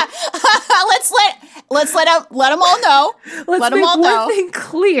 Let's let them all know. Let's make one thing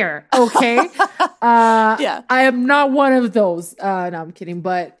clear, okay? Yeah. I am not one of those. No, I'm kidding.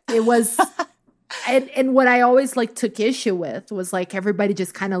 But it was, and what I always like took issue with was like everybody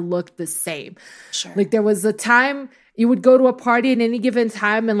just kind of looked the same. Sure. Like there was a time you would go to a party at any given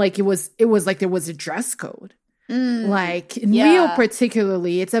time, and like it was like there was a dress code. Like in Rio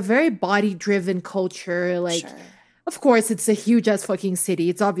particularly, it's a very body-driven culture. Like, of course, it's a huge ass fucking city.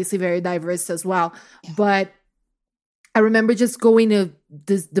 It's obviously very diverse as well. Yeah. But I remember just going to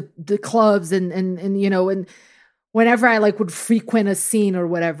the clubs and you know, and whenever I like would frequent a scene or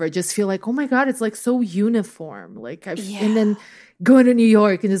whatever, just feel like, oh my God, it's like so uniform. Like, and then going to New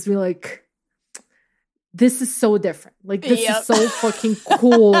York and just be like, this is so different. Like, this is so fucking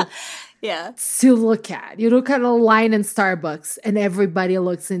cool. Yeah. To look at. You look at a line in Starbucks and everybody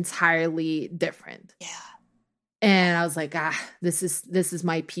looks entirely different. Yeah. And I was like, this is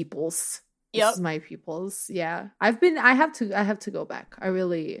my people's. Yep. This is my people's. Yeah. I have to go back. I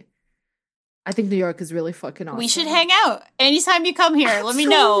think New York is really fucking awesome. We should hang out. Anytime you come here, let me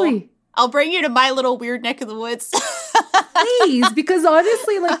know. I'll bring you to my little weird neck of the woods. Please, because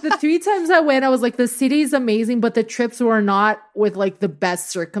honestly, like the 3 times I went, I was like, the city is amazing, but the trips were not with like the best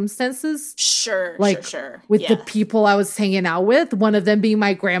circumstances. Sure, like, sure. With the people I was hanging out with, one of them being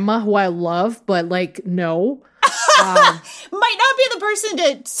my grandma, who I love, but like, no. Might not be the person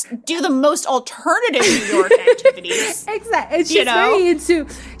to do the most alternative New York activities. Exactly. And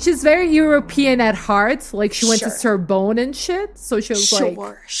she's very European at heart. Like she went to Sorbonne and shit. So she was like,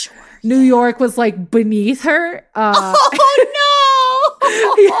 New York was like beneath her. And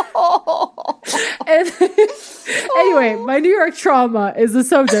anyway, my New York trauma is a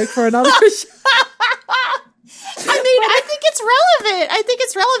subject for another show. I mean, I think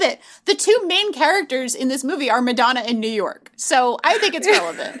it's relevant. The 2 main characters in this movie are Madonna and New York. So I think it's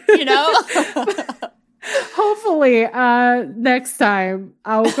relevant, you know? Hopefully, next time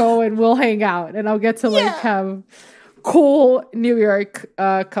I'll go and we'll hang out and I'll get to like have cool New York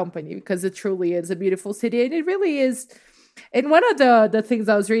company, because it truly is a beautiful city. And it really is. And one of the things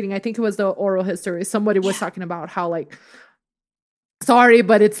I was reading, I think it was the oral history, somebody was talking about how like, sorry,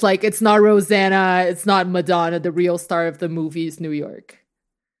 but it's like, it's not Rosanna, it's not Madonna, the real star of the movie is New York.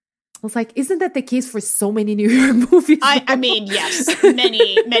 I was like, isn't that the case for so many New York movies? I mean, yes,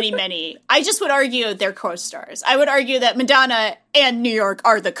 many. I just would argue they're co-stars. I would argue that Madonna and New York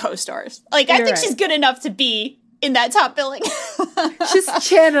are the co-stars. Like, I think she's good enough to be in that top billing. She's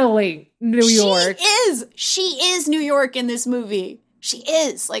channeling New York. She is New York in this movie. She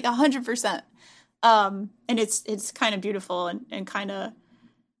is, like 100%. And it's kind of beautiful and kind of,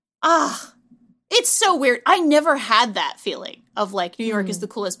 it's so weird. I never had that feeling of like New York is the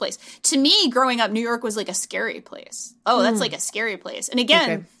coolest place. To me, growing up, New York was like a scary place. Oh, that's like a scary place. And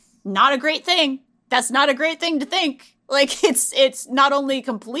again, not a great thing. That's not a great thing to think. Like it's not only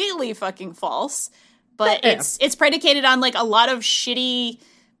completely fucking false, but it's predicated on like a lot of shitty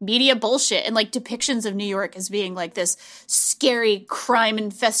media bullshit and like depictions of New York as being like this scary crime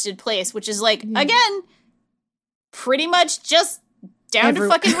infested place, which is like, again, pretty much just down to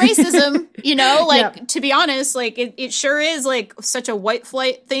fucking racism, you know, like to be honest, like it sure is like such a white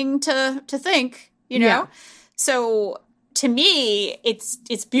flight thing to think, you know? So to me,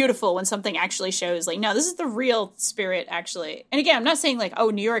 it's beautiful when something actually shows like, no, this is the real spirit actually. And again, I'm not saying like,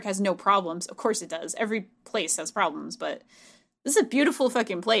 oh, New York has no problems. Of course it does. Every place has problems, but this is a beautiful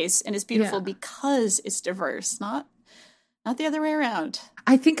fucking place, and it's beautiful because it's diverse, not the other way around.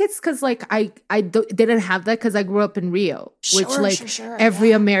 I think it's because, like, I didn't have that because I grew up in Rio, which, like, every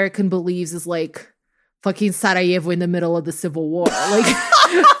American believes is, like, fucking Sarajevo in the middle of the Civil War. Like,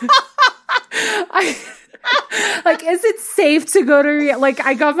 like, is it safe to go to Rio? Like,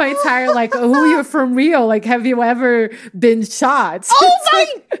 I got my entire, like, oh, you're from Rio. Like, have you ever been shot? Oh, my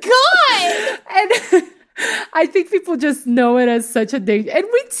God! And I think people just know it as such a danger, and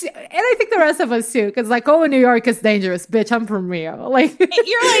I think the rest of us too, because like, oh, New York is dangerous, bitch. I'm from Rio. Like, you're like,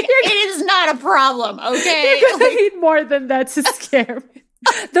 it is not a problem, okay? You're gonna need more than that to scare me.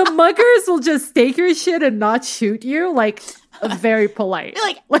 The muggers will just take your shit and not shoot you. Like, very polite.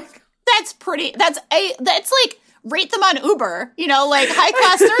 Like that's pretty. That's like. Rate them on Uber, you know, like high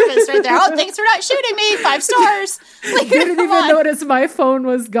class service right there. Oh, thanks for not shooting me. 5 stars. Like, didn't even notice my phone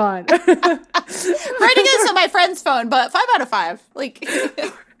was gone. Writing this on my friend's phone, but 5 out of 5. Like,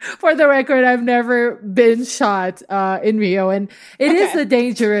 for the record, I've never been shot in Rio, and it is a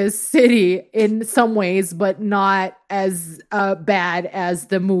dangerous city in some ways, but not as bad as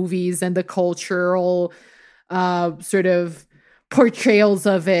the movies and the cultural sort of portrayals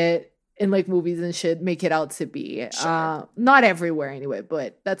of it in like movies and shit make it out to be. Not everywhere anyway,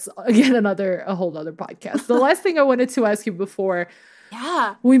 but that's again a whole other podcast. The last thing I wanted to ask you before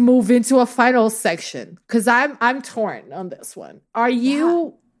we move into a final section, because I'm torn on this one. Are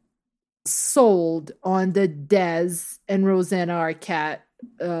you sold on the Des and Rosanna Arquette,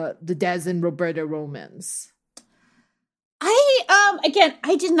 the Des and Roberta romance?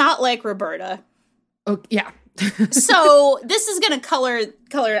 I did not like Roberta. Oh, yeah. So this is going to color.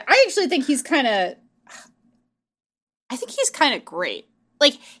 I actually think he's kind of great.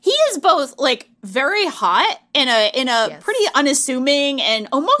 Like, he is both like very hot in a pretty unassuming and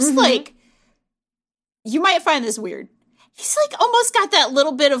almost like, you might find this weird. He's like almost got that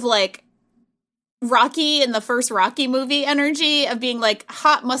little bit of like Rocky in the first Rocky movie energy of being like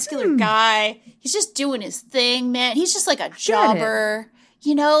hot, muscular guy. He's just doing his thing, man. He's just like a jobber.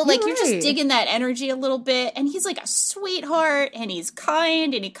 You know, like you're just digging that energy a little bit. And he's like a sweetheart and he's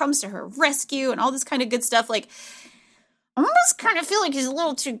kind and he comes to her rescue and all this kind of good stuff. Like, I almost kind of feel like he's a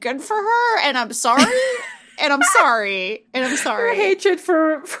little too good for her. And I'm sorry. And I'm sorry. Your hatred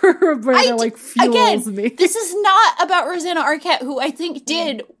for Roberta fuels me. This is not about Rosanna Arquette, who I think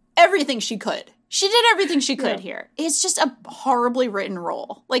did everything she could. She did everything she could here. It's just a horribly written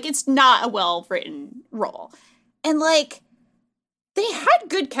role. Like, it's not a well-written role. And, like, they had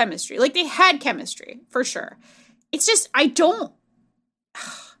good chemistry. Like, they had chemistry, for sure. It's just, I can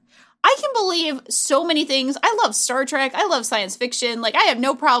believe so many things. I love Star Trek. I love science fiction. Like, I have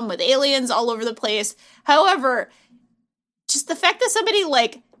no problem with aliens all over the place. However, just the fact that somebody,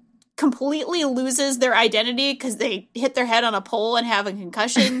 like, completely loses their identity because they hit their head on a pole and have a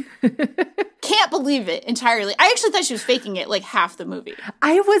concussion. Can't believe it entirely. I actually thought she was faking it like half the movie.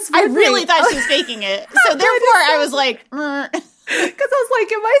 I really thought she was faking it. So therefore I was like, because I was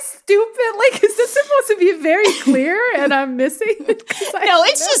like, am I stupid? Like, is this supposed to be very clear and I'm missing it? No,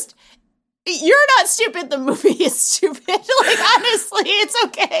 it's just, you're not stupid. The movie is stupid. Like, honestly, it's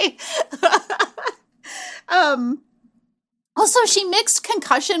okay. Also, she mixed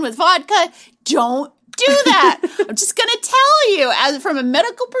concussion with vodka. Don't do that. I'm just going to tell you, as from a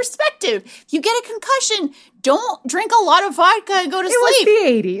medical perspective, if you get a concussion, don't drink a lot of vodka and go to sleep.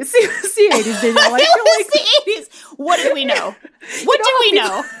 It was the 80s, Danielle. It was the 80s. What did we know? What did we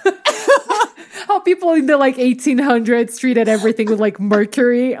know? How people in the, 1800s treated everything with,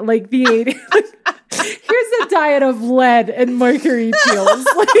 mercury, like the 80s. Here's a diet of lead and mercury pills.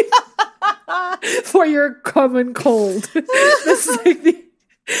 For your common cold. This is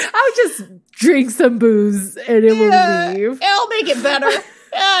I'll just drink some booze and it will leave. It'll make it better.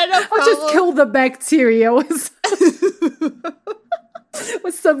 No problem. I'll just kill the bacteria with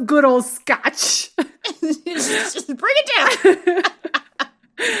some good old scotch. just bring it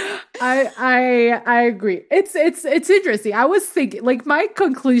down. I agree. It's interesting. I was thinking, my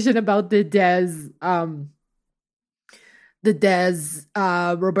conclusion about the Des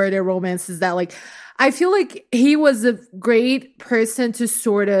Roberta romance is that I feel like he was a great person to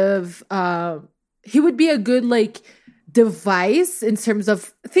sort of he would be a good device in terms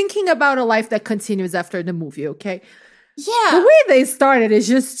of thinking about a life that continues after the movie, okay? Yeah. The way they started is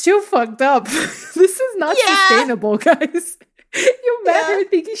just too fucked up. This is not sustainable, guys. You met her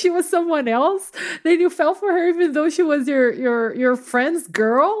thinking she was someone else. Then you fell for her even though she was your friend's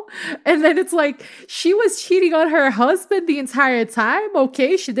girl. And then it's she was cheating on her husband the entire time.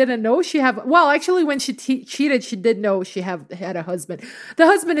 Okay, she didn't know actually when she cheated, she did know she had a husband. The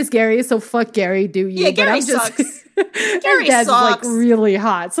husband is Gary, so fuck Gary, do you? Yeah, Gary sucks. Gary sucks. Really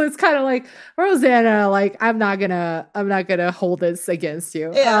hot. So it's kind of Rosanna, I'm not gonna hold this against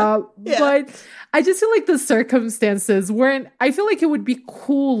you. But I just feel the circumstances weren't. I feel it would be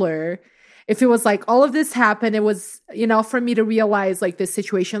cooler if it was all of this happened. It was, for me to realize this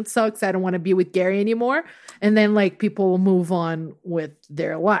situation sucks. I don't want to be with Gary anymore. And then people will move on with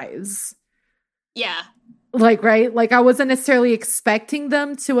their lives. Yeah. Right? I wasn't necessarily expecting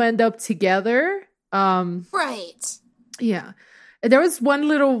them to end up together. Right. Yeah. There was one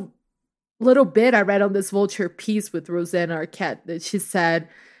little bit I read on this Vulture piece with Rosanna Arquette that she said,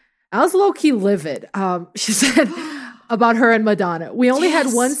 I was low-key livid. She said about her and Madonna. We only had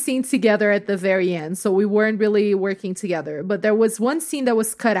one scene together at the very end, so we weren't really working together. But there was one scene that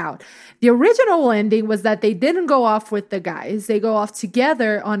was cut out. The original ending was that they didn't go off with the guys. They go off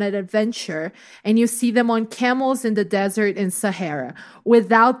together on an adventure, and you see them on camels in the desert in Sahara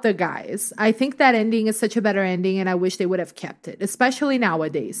without the guys. I think that ending is such a better ending, and I wish they would have kept it, especially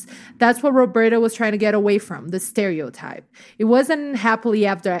nowadays. That's what Roberta was trying to get away from, the stereotype. It wasn't happily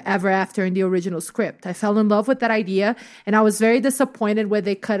ever after in the original script. I fell in love with that idea, and I was very disappointed when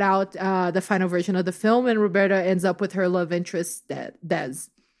they cut out the final version of the film, and Roberta ends up with her love interest, Des.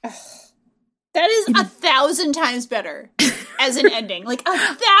 That is 1,000 times better as an ending. Like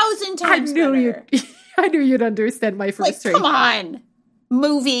 1,000 times better. I knew you'd understand my frustration. Like, come on,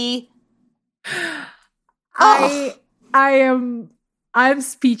 movie. I'm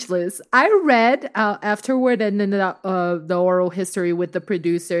speechless. I read afterward and in the oral history with the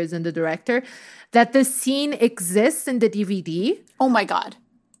producers and the director that the scene exists in the DVD. Oh my God.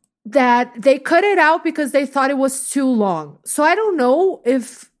 That they cut it out because they thought it was too long. So I don't know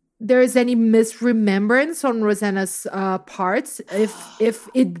if there's any misremembrance on Rosanna's parts. If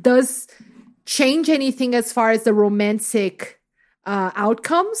it does change anything as far as the romantic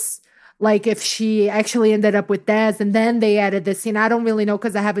outcomes. Like if she actually ended up with Des and then they added the scene. I don't really know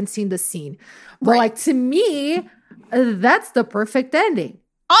because I haven't seen the scene. But like to me, that's the perfect ending.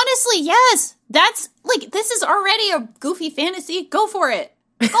 Honestly, yes. That's like, this is already a goofy fantasy. Go for it.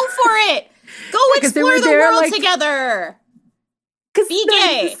 Go for it. Go explore the world together. Be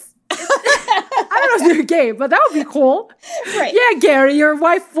gay. I don't know if they're gay, but that would be cool. Right. Yeah, Gary, your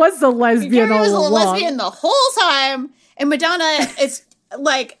wife was a lesbian Gary was all a along. lesbian the whole time. And Madonna is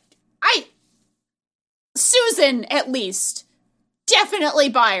like, Susan, at least, definitely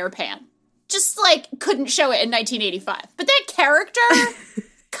bi or pan. Just, like, couldn't show it in 1985. But that character,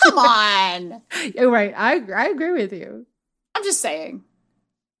 come on. You're right. I agree with you. I'm just saying.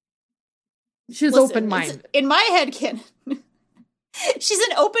 She's open-minded. In my head, she's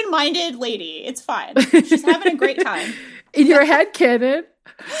an open-minded lady. It's fine. She's having a great time. In your head canon,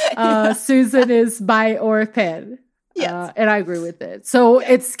 Susan is bi or pan. Yes. And I agree with it. So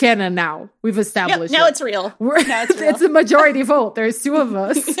it's canon now. We've established now it. It's real. Now it's real. It's a majority vote. There's two of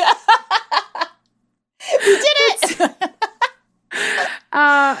us. We did it!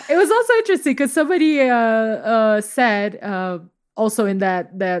 It was also interesting because somebody said, also in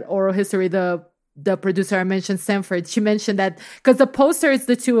that oral history, the producer I mentioned, Sanford, she mentioned that because the poster is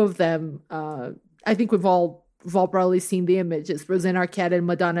the two of them. I think we've all probably seen the images, Rosanna Arquette and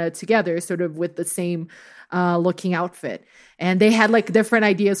Madonna together, sort of with the same looking outfit. And they had like different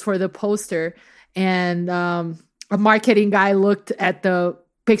ideas for the poster. And a marketing guy looked at the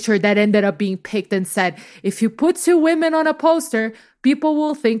picture that ended up being picked and said, if you put two women on a poster, people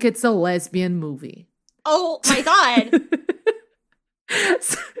will think it's a lesbian movie. Oh my God.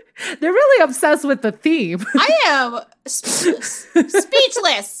 So, they're really obsessed with the theme. I am speechless.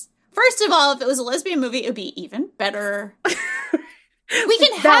 Speechless. First of all, if it was a lesbian movie, it would be even better. We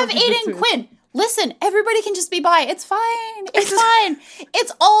can have Aiden Quinn. Listen, everybody can just be bi. It's fine. It's fine.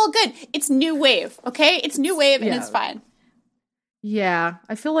 It's all good. It's new wave, okay? It's new wave and it's fine. Yeah,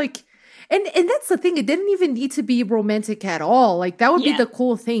 I feel like, and that's the thing. It didn't even need to be romantic at all. Like that would be the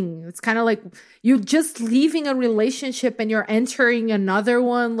cool thing. It's kind of like you're just leaving a relationship and you're entering another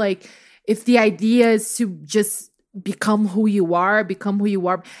one. Like if the idea is to just become who you are.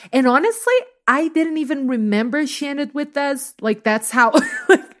 And honestly, I didn't even remember she ended with us. Like that's how.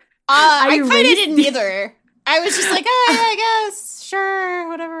 I kind of didn't either. I was just like, oh, yeah, I guess, sure,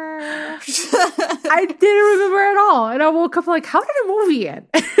 whatever. I didn't remember at all, and I woke up like, how did the movie end?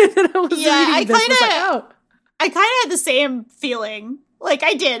 I kind of had the same feeling. Like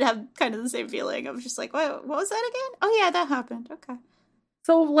I did have kind of the same feeling. I was just like, what was that again? Oh yeah, that happened. Okay.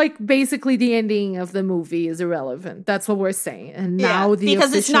 So like basically the ending of the movie is irrelevant. That's what we're saying. And now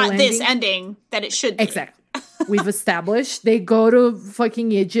because it's not this ending that it should be. Exactly. We've established they go to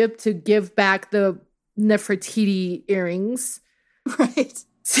fucking Egypt to give back the Nefertiti earrings. Right.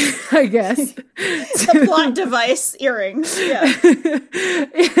 I guess. The plot device earrings. Yeah.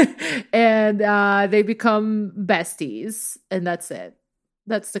 And they become besties. And that's it.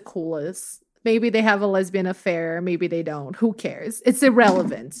 That's the coolest. Maybe they have a lesbian affair. Maybe they don't. Who cares? It's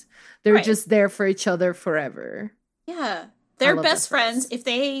irrelevant. They're just there for each other forever. Yeah. They're best friends. If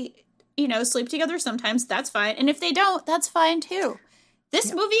they, sleep together sometimes, that's fine. And if they don't, that's fine too.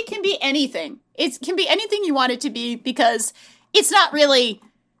 This movie can be anything. It can be anything you want it to be because it's not really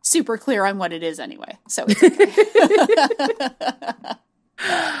super clear on what it is anyway. So it's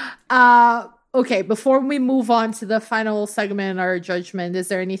okay. Okay, before we move on to the final segment, our judgment, is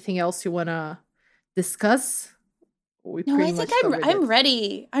there anything else you want to discuss? I think I'm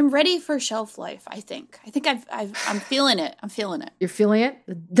ready. I'm ready for shelf life. I think I'm feeling it. I'm feeling it. You're feeling it?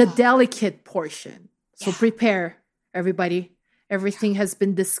 The delicate portion. So prepare, everybody. Everything has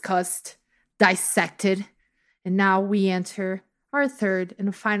been discussed, dissected, and now we enter our third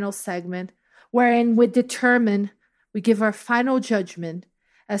and final segment, wherein we give our final judgment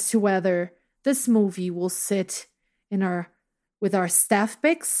as to whether this movie will sit with our staff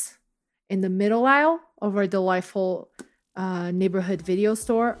picks in the middle aisle of our delightful neighborhood video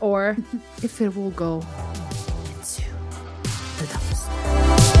store, or if it will go into the dumpster.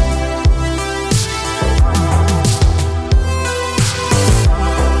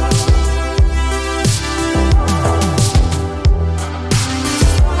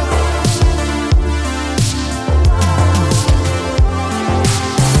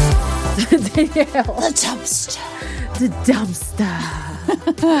 Danielle. The dumpster. The dumpster.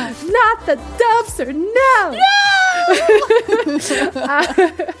 Not the dumpster. No.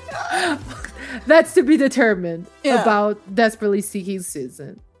 That's to be determined about Desperately Seeking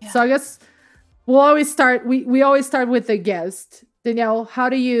Susan. Yeah. So I guess we'll always start. We always start with the guest. Danielle, how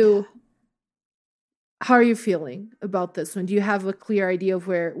are you feeling about this one? Do you have a clear idea of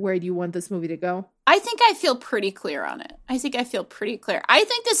where do you want this movie to go? I think I feel pretty clear on it. I think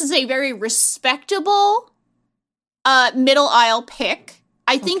this is a very respectable middle aisle pick.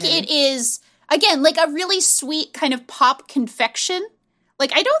 I think it is, again, like a really sweet kind of pop confection.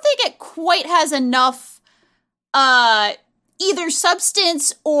 Like, I don't think it quite has enough either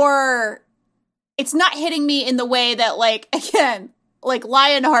substance or it's not hitting me in the way that, like, again, like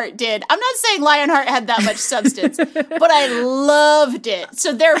Lionheart did. I'm not saying Lionheart had that much substance, but I loved it.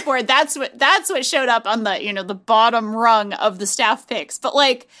 So therefore, that's what showed up on the, you know, the bottom rung of the staff picks. But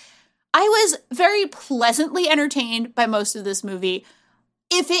like, I was very pleasantly entertained by most of this movie.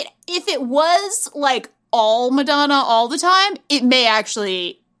 If it was like all Madonna all the time, it may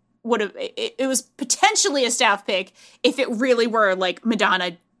actually would have. It was potentially a staff pick if it really were like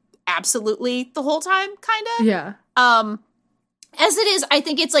Madonna absolutely the whole time, kind of. Yeah. As it is, I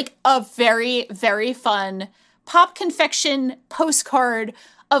think it's like a very, very fun pop confection postcard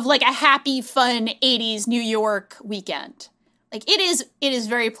of like a happy, fun 80s New York weekend. Like it is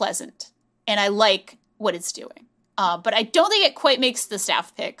very pleasant and I like what it's doing. But I don't think it quite makes the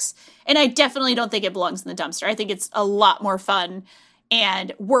staff picks. And I definitely don't think it belongs in the dumpster. I think it's a lot more fun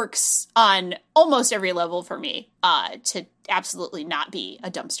and works on almost every level for me to absolutely not be a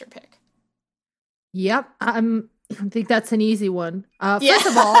dumpster pick. Yep. I think that's an easy one. First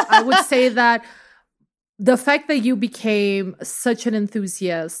of all, I would say that the fact that you became such an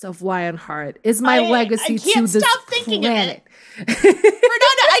enthusiast of Lionheart is my legacy to this planet. Fernanda,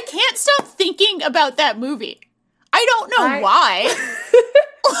 I can't stop thinking about that movie. I don't know why.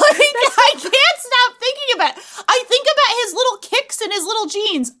 I can't stop thinking about it. I think about his little kicks and his little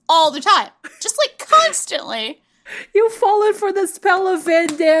jeans all the time. Just like constantly. You've fallen for the spell of Van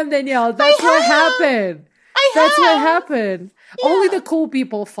Damme, Danielle. That's what happened. That's what happened. Yeah. Only the cool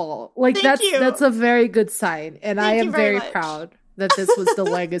people fall. Like that's a very good sign. And I am very proud that this was the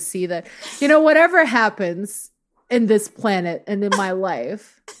legacy that, you know, whatever happens in this planet and in my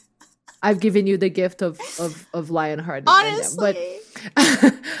life, I've given you the gift of Lionheart. Honestly.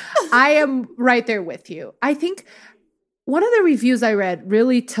 But I am right there with you. I think one of the reviews I read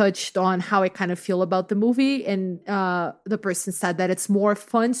really touched on how I kind of feel about the movie. And the person said that it's more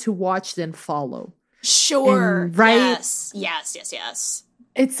fun to watch than follow. Sure. And, right? Yes.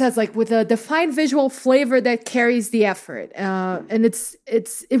 It says like with a defined visual flavor that carries the effort. And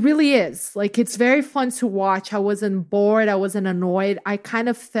it really is. Like it's very fun to watch. I wasn't bored. I wasn't annoyed. I kind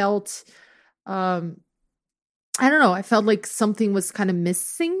of felt, I don't know. I felt like something was kind of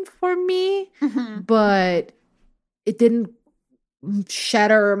missing for me, but it didn't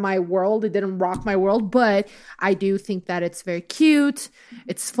shatter my world. It didn't rock my world, but I do think that it's very cute.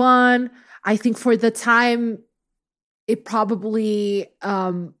 It's fun. I think for the time, it probably,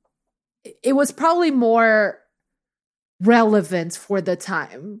 it was probably more relevant for the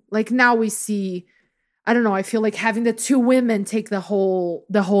time. Like now we see, I don't know, I feel like having the two women take the whole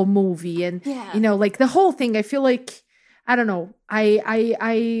movie and, you know, like the whole thing, I feel like, I don't know,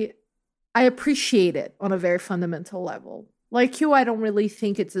 I appreciate it on a very fundamental level. Like you, I don't really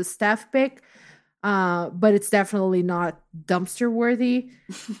think it's a staff pick. But it's definitely not dumpster worthy.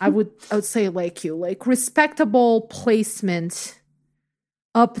 I would say like you, like respectable placement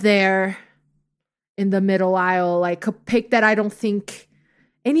up there in the middle aisle, like a pick that I don't think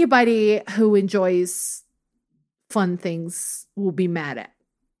anybody who enjoys fun things will be mad at.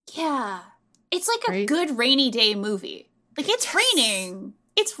 Yeah. It's like a good rainy day movie. Like it's raining.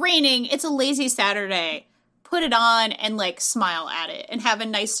 It's raining. It's a lazy Saturday. Put it on and like smile at it and have a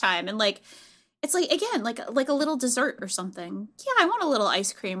nice time. And like, it's like, again, like a little dessert or something. Yeah, I want a little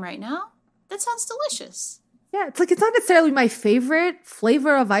ice cream right now. That sounds delicious. Yeah, it's like, it's not necessarily my favorite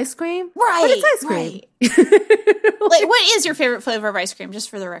flavor of ice cream. Right. But it's ice cream. Right. Like, what is your favorite flavor of ice cream,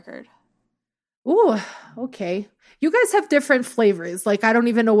 just for the record? Ooh, okay. You guys have different flavors. Like, I don't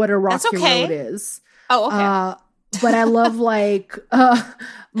even know what a Rocky Road is. Oh, okay. But I love, like,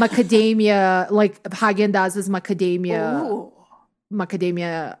 macadamia, like, Haagen-Dazs macadamia. Ooh.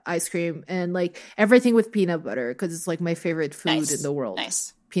 Macadamia ice cream and like everything with peanut butter because it's like my favorite food in the world.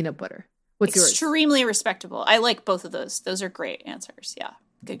 Nice. Peanut butter. What's yours? Extremely respectable. I like both of those. Those are great answers. Yeah.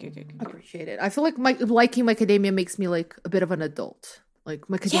 Good. Appreciate it. I feel like liking macadamia makes me like a bit of an adult. like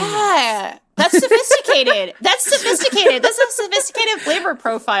macadamia. Yeah, that's sophisticated. That's sophisticated. That's a sophisticated flavor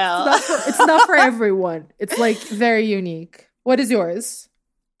profile. It's not for everyone. It's like very unique. What is yours?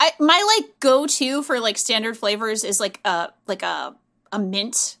 My like go-to for like standard flavors is like a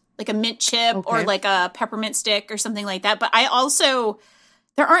mint, like a mint chip or like a peppermint stick or something like that. But I also,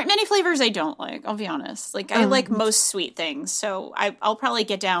 there aren't many flavors I don't like, I'll be honest. Like I like most sweet things. So I'll probably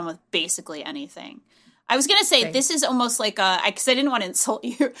get down with basically anything. I was going to say, this is almost like because I didn't want to insult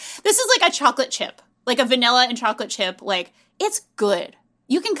you. This is like a chocolate chip, like a vanilla and chocolate chip. Like, it's good.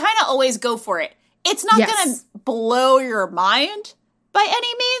 You can kind of always go for it. It's not going to blow your mind by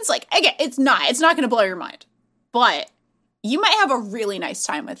any means. Like, again, it's not going to blow your mind. But you might have a really nice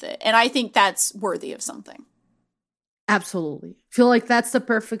time with it. And I think that's worthy of something. Absolutely. I feel like that's the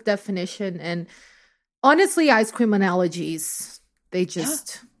perfect definition. And honestly, ice cream analogies, they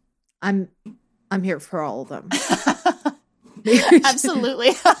just, I'm here for all of them.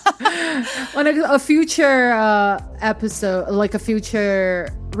 Absolutely. On a future episode, like a future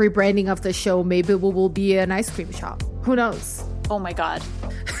rebranding of the show, maybe we will be an ice cream shop. Who knows? Oh my God.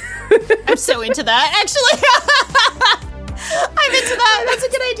 I'm so into that, actually. I'm into that. That's a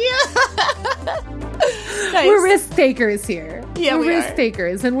good idea. Nice. We're risk takers here. Yeah, we're we risk are.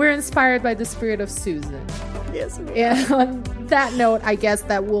 takers, and we're inspired by the spirit of Susan. Yes, we are. And on that note, I guess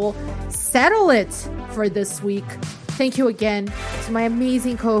that will settle it for this week. Thank you again to my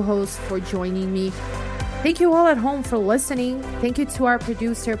amazing co-host for joining me. Thank you all at home for listening. Thank you to our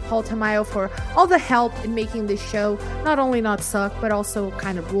producer, Paul Tamayo, for all the help in making this show not only not suck, but also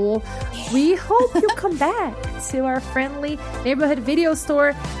kind of rule. We hope you come back to our friendly neighborhood video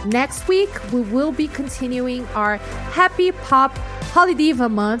store. Next week, we will be continuing our Happy Pop Holidiva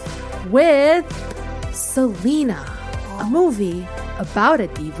month with Selena, a movie about a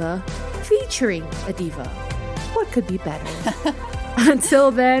diva featuring a diva. What could be better? Until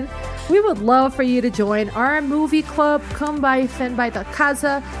then, we would love for you to join our movie club. Come by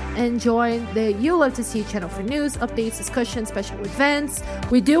fanby.casa and join the YLTSI channel for news, updates, discussions, special events.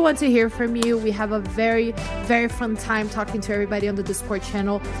 We do want to hear from you. We have a very, very fun time talking to everybody on the Discord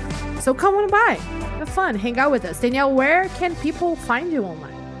channel. So come on by. Have fun. Hang out with us. Danielle, where can people find you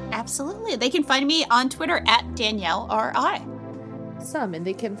online? Absolutely. They can find me on Twitter at DanielleRI. Awesome. And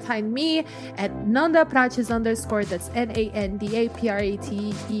they can find me at Nanda Prates _. That's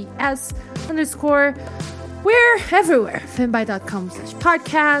NandaPrates _. We're everywhere.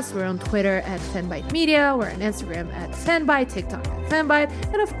 Fanbyte.com/podcast. We're on Twitter at FanbyteMedia. We're on Instagram at Fanbyte, TikTok at Fanbyte,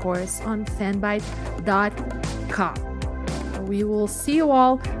 and of course on Fanbyte.com. We will see you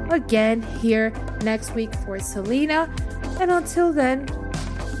all again here next week for Selena. And until then,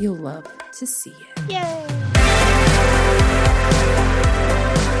 you'll love to see it. Yay!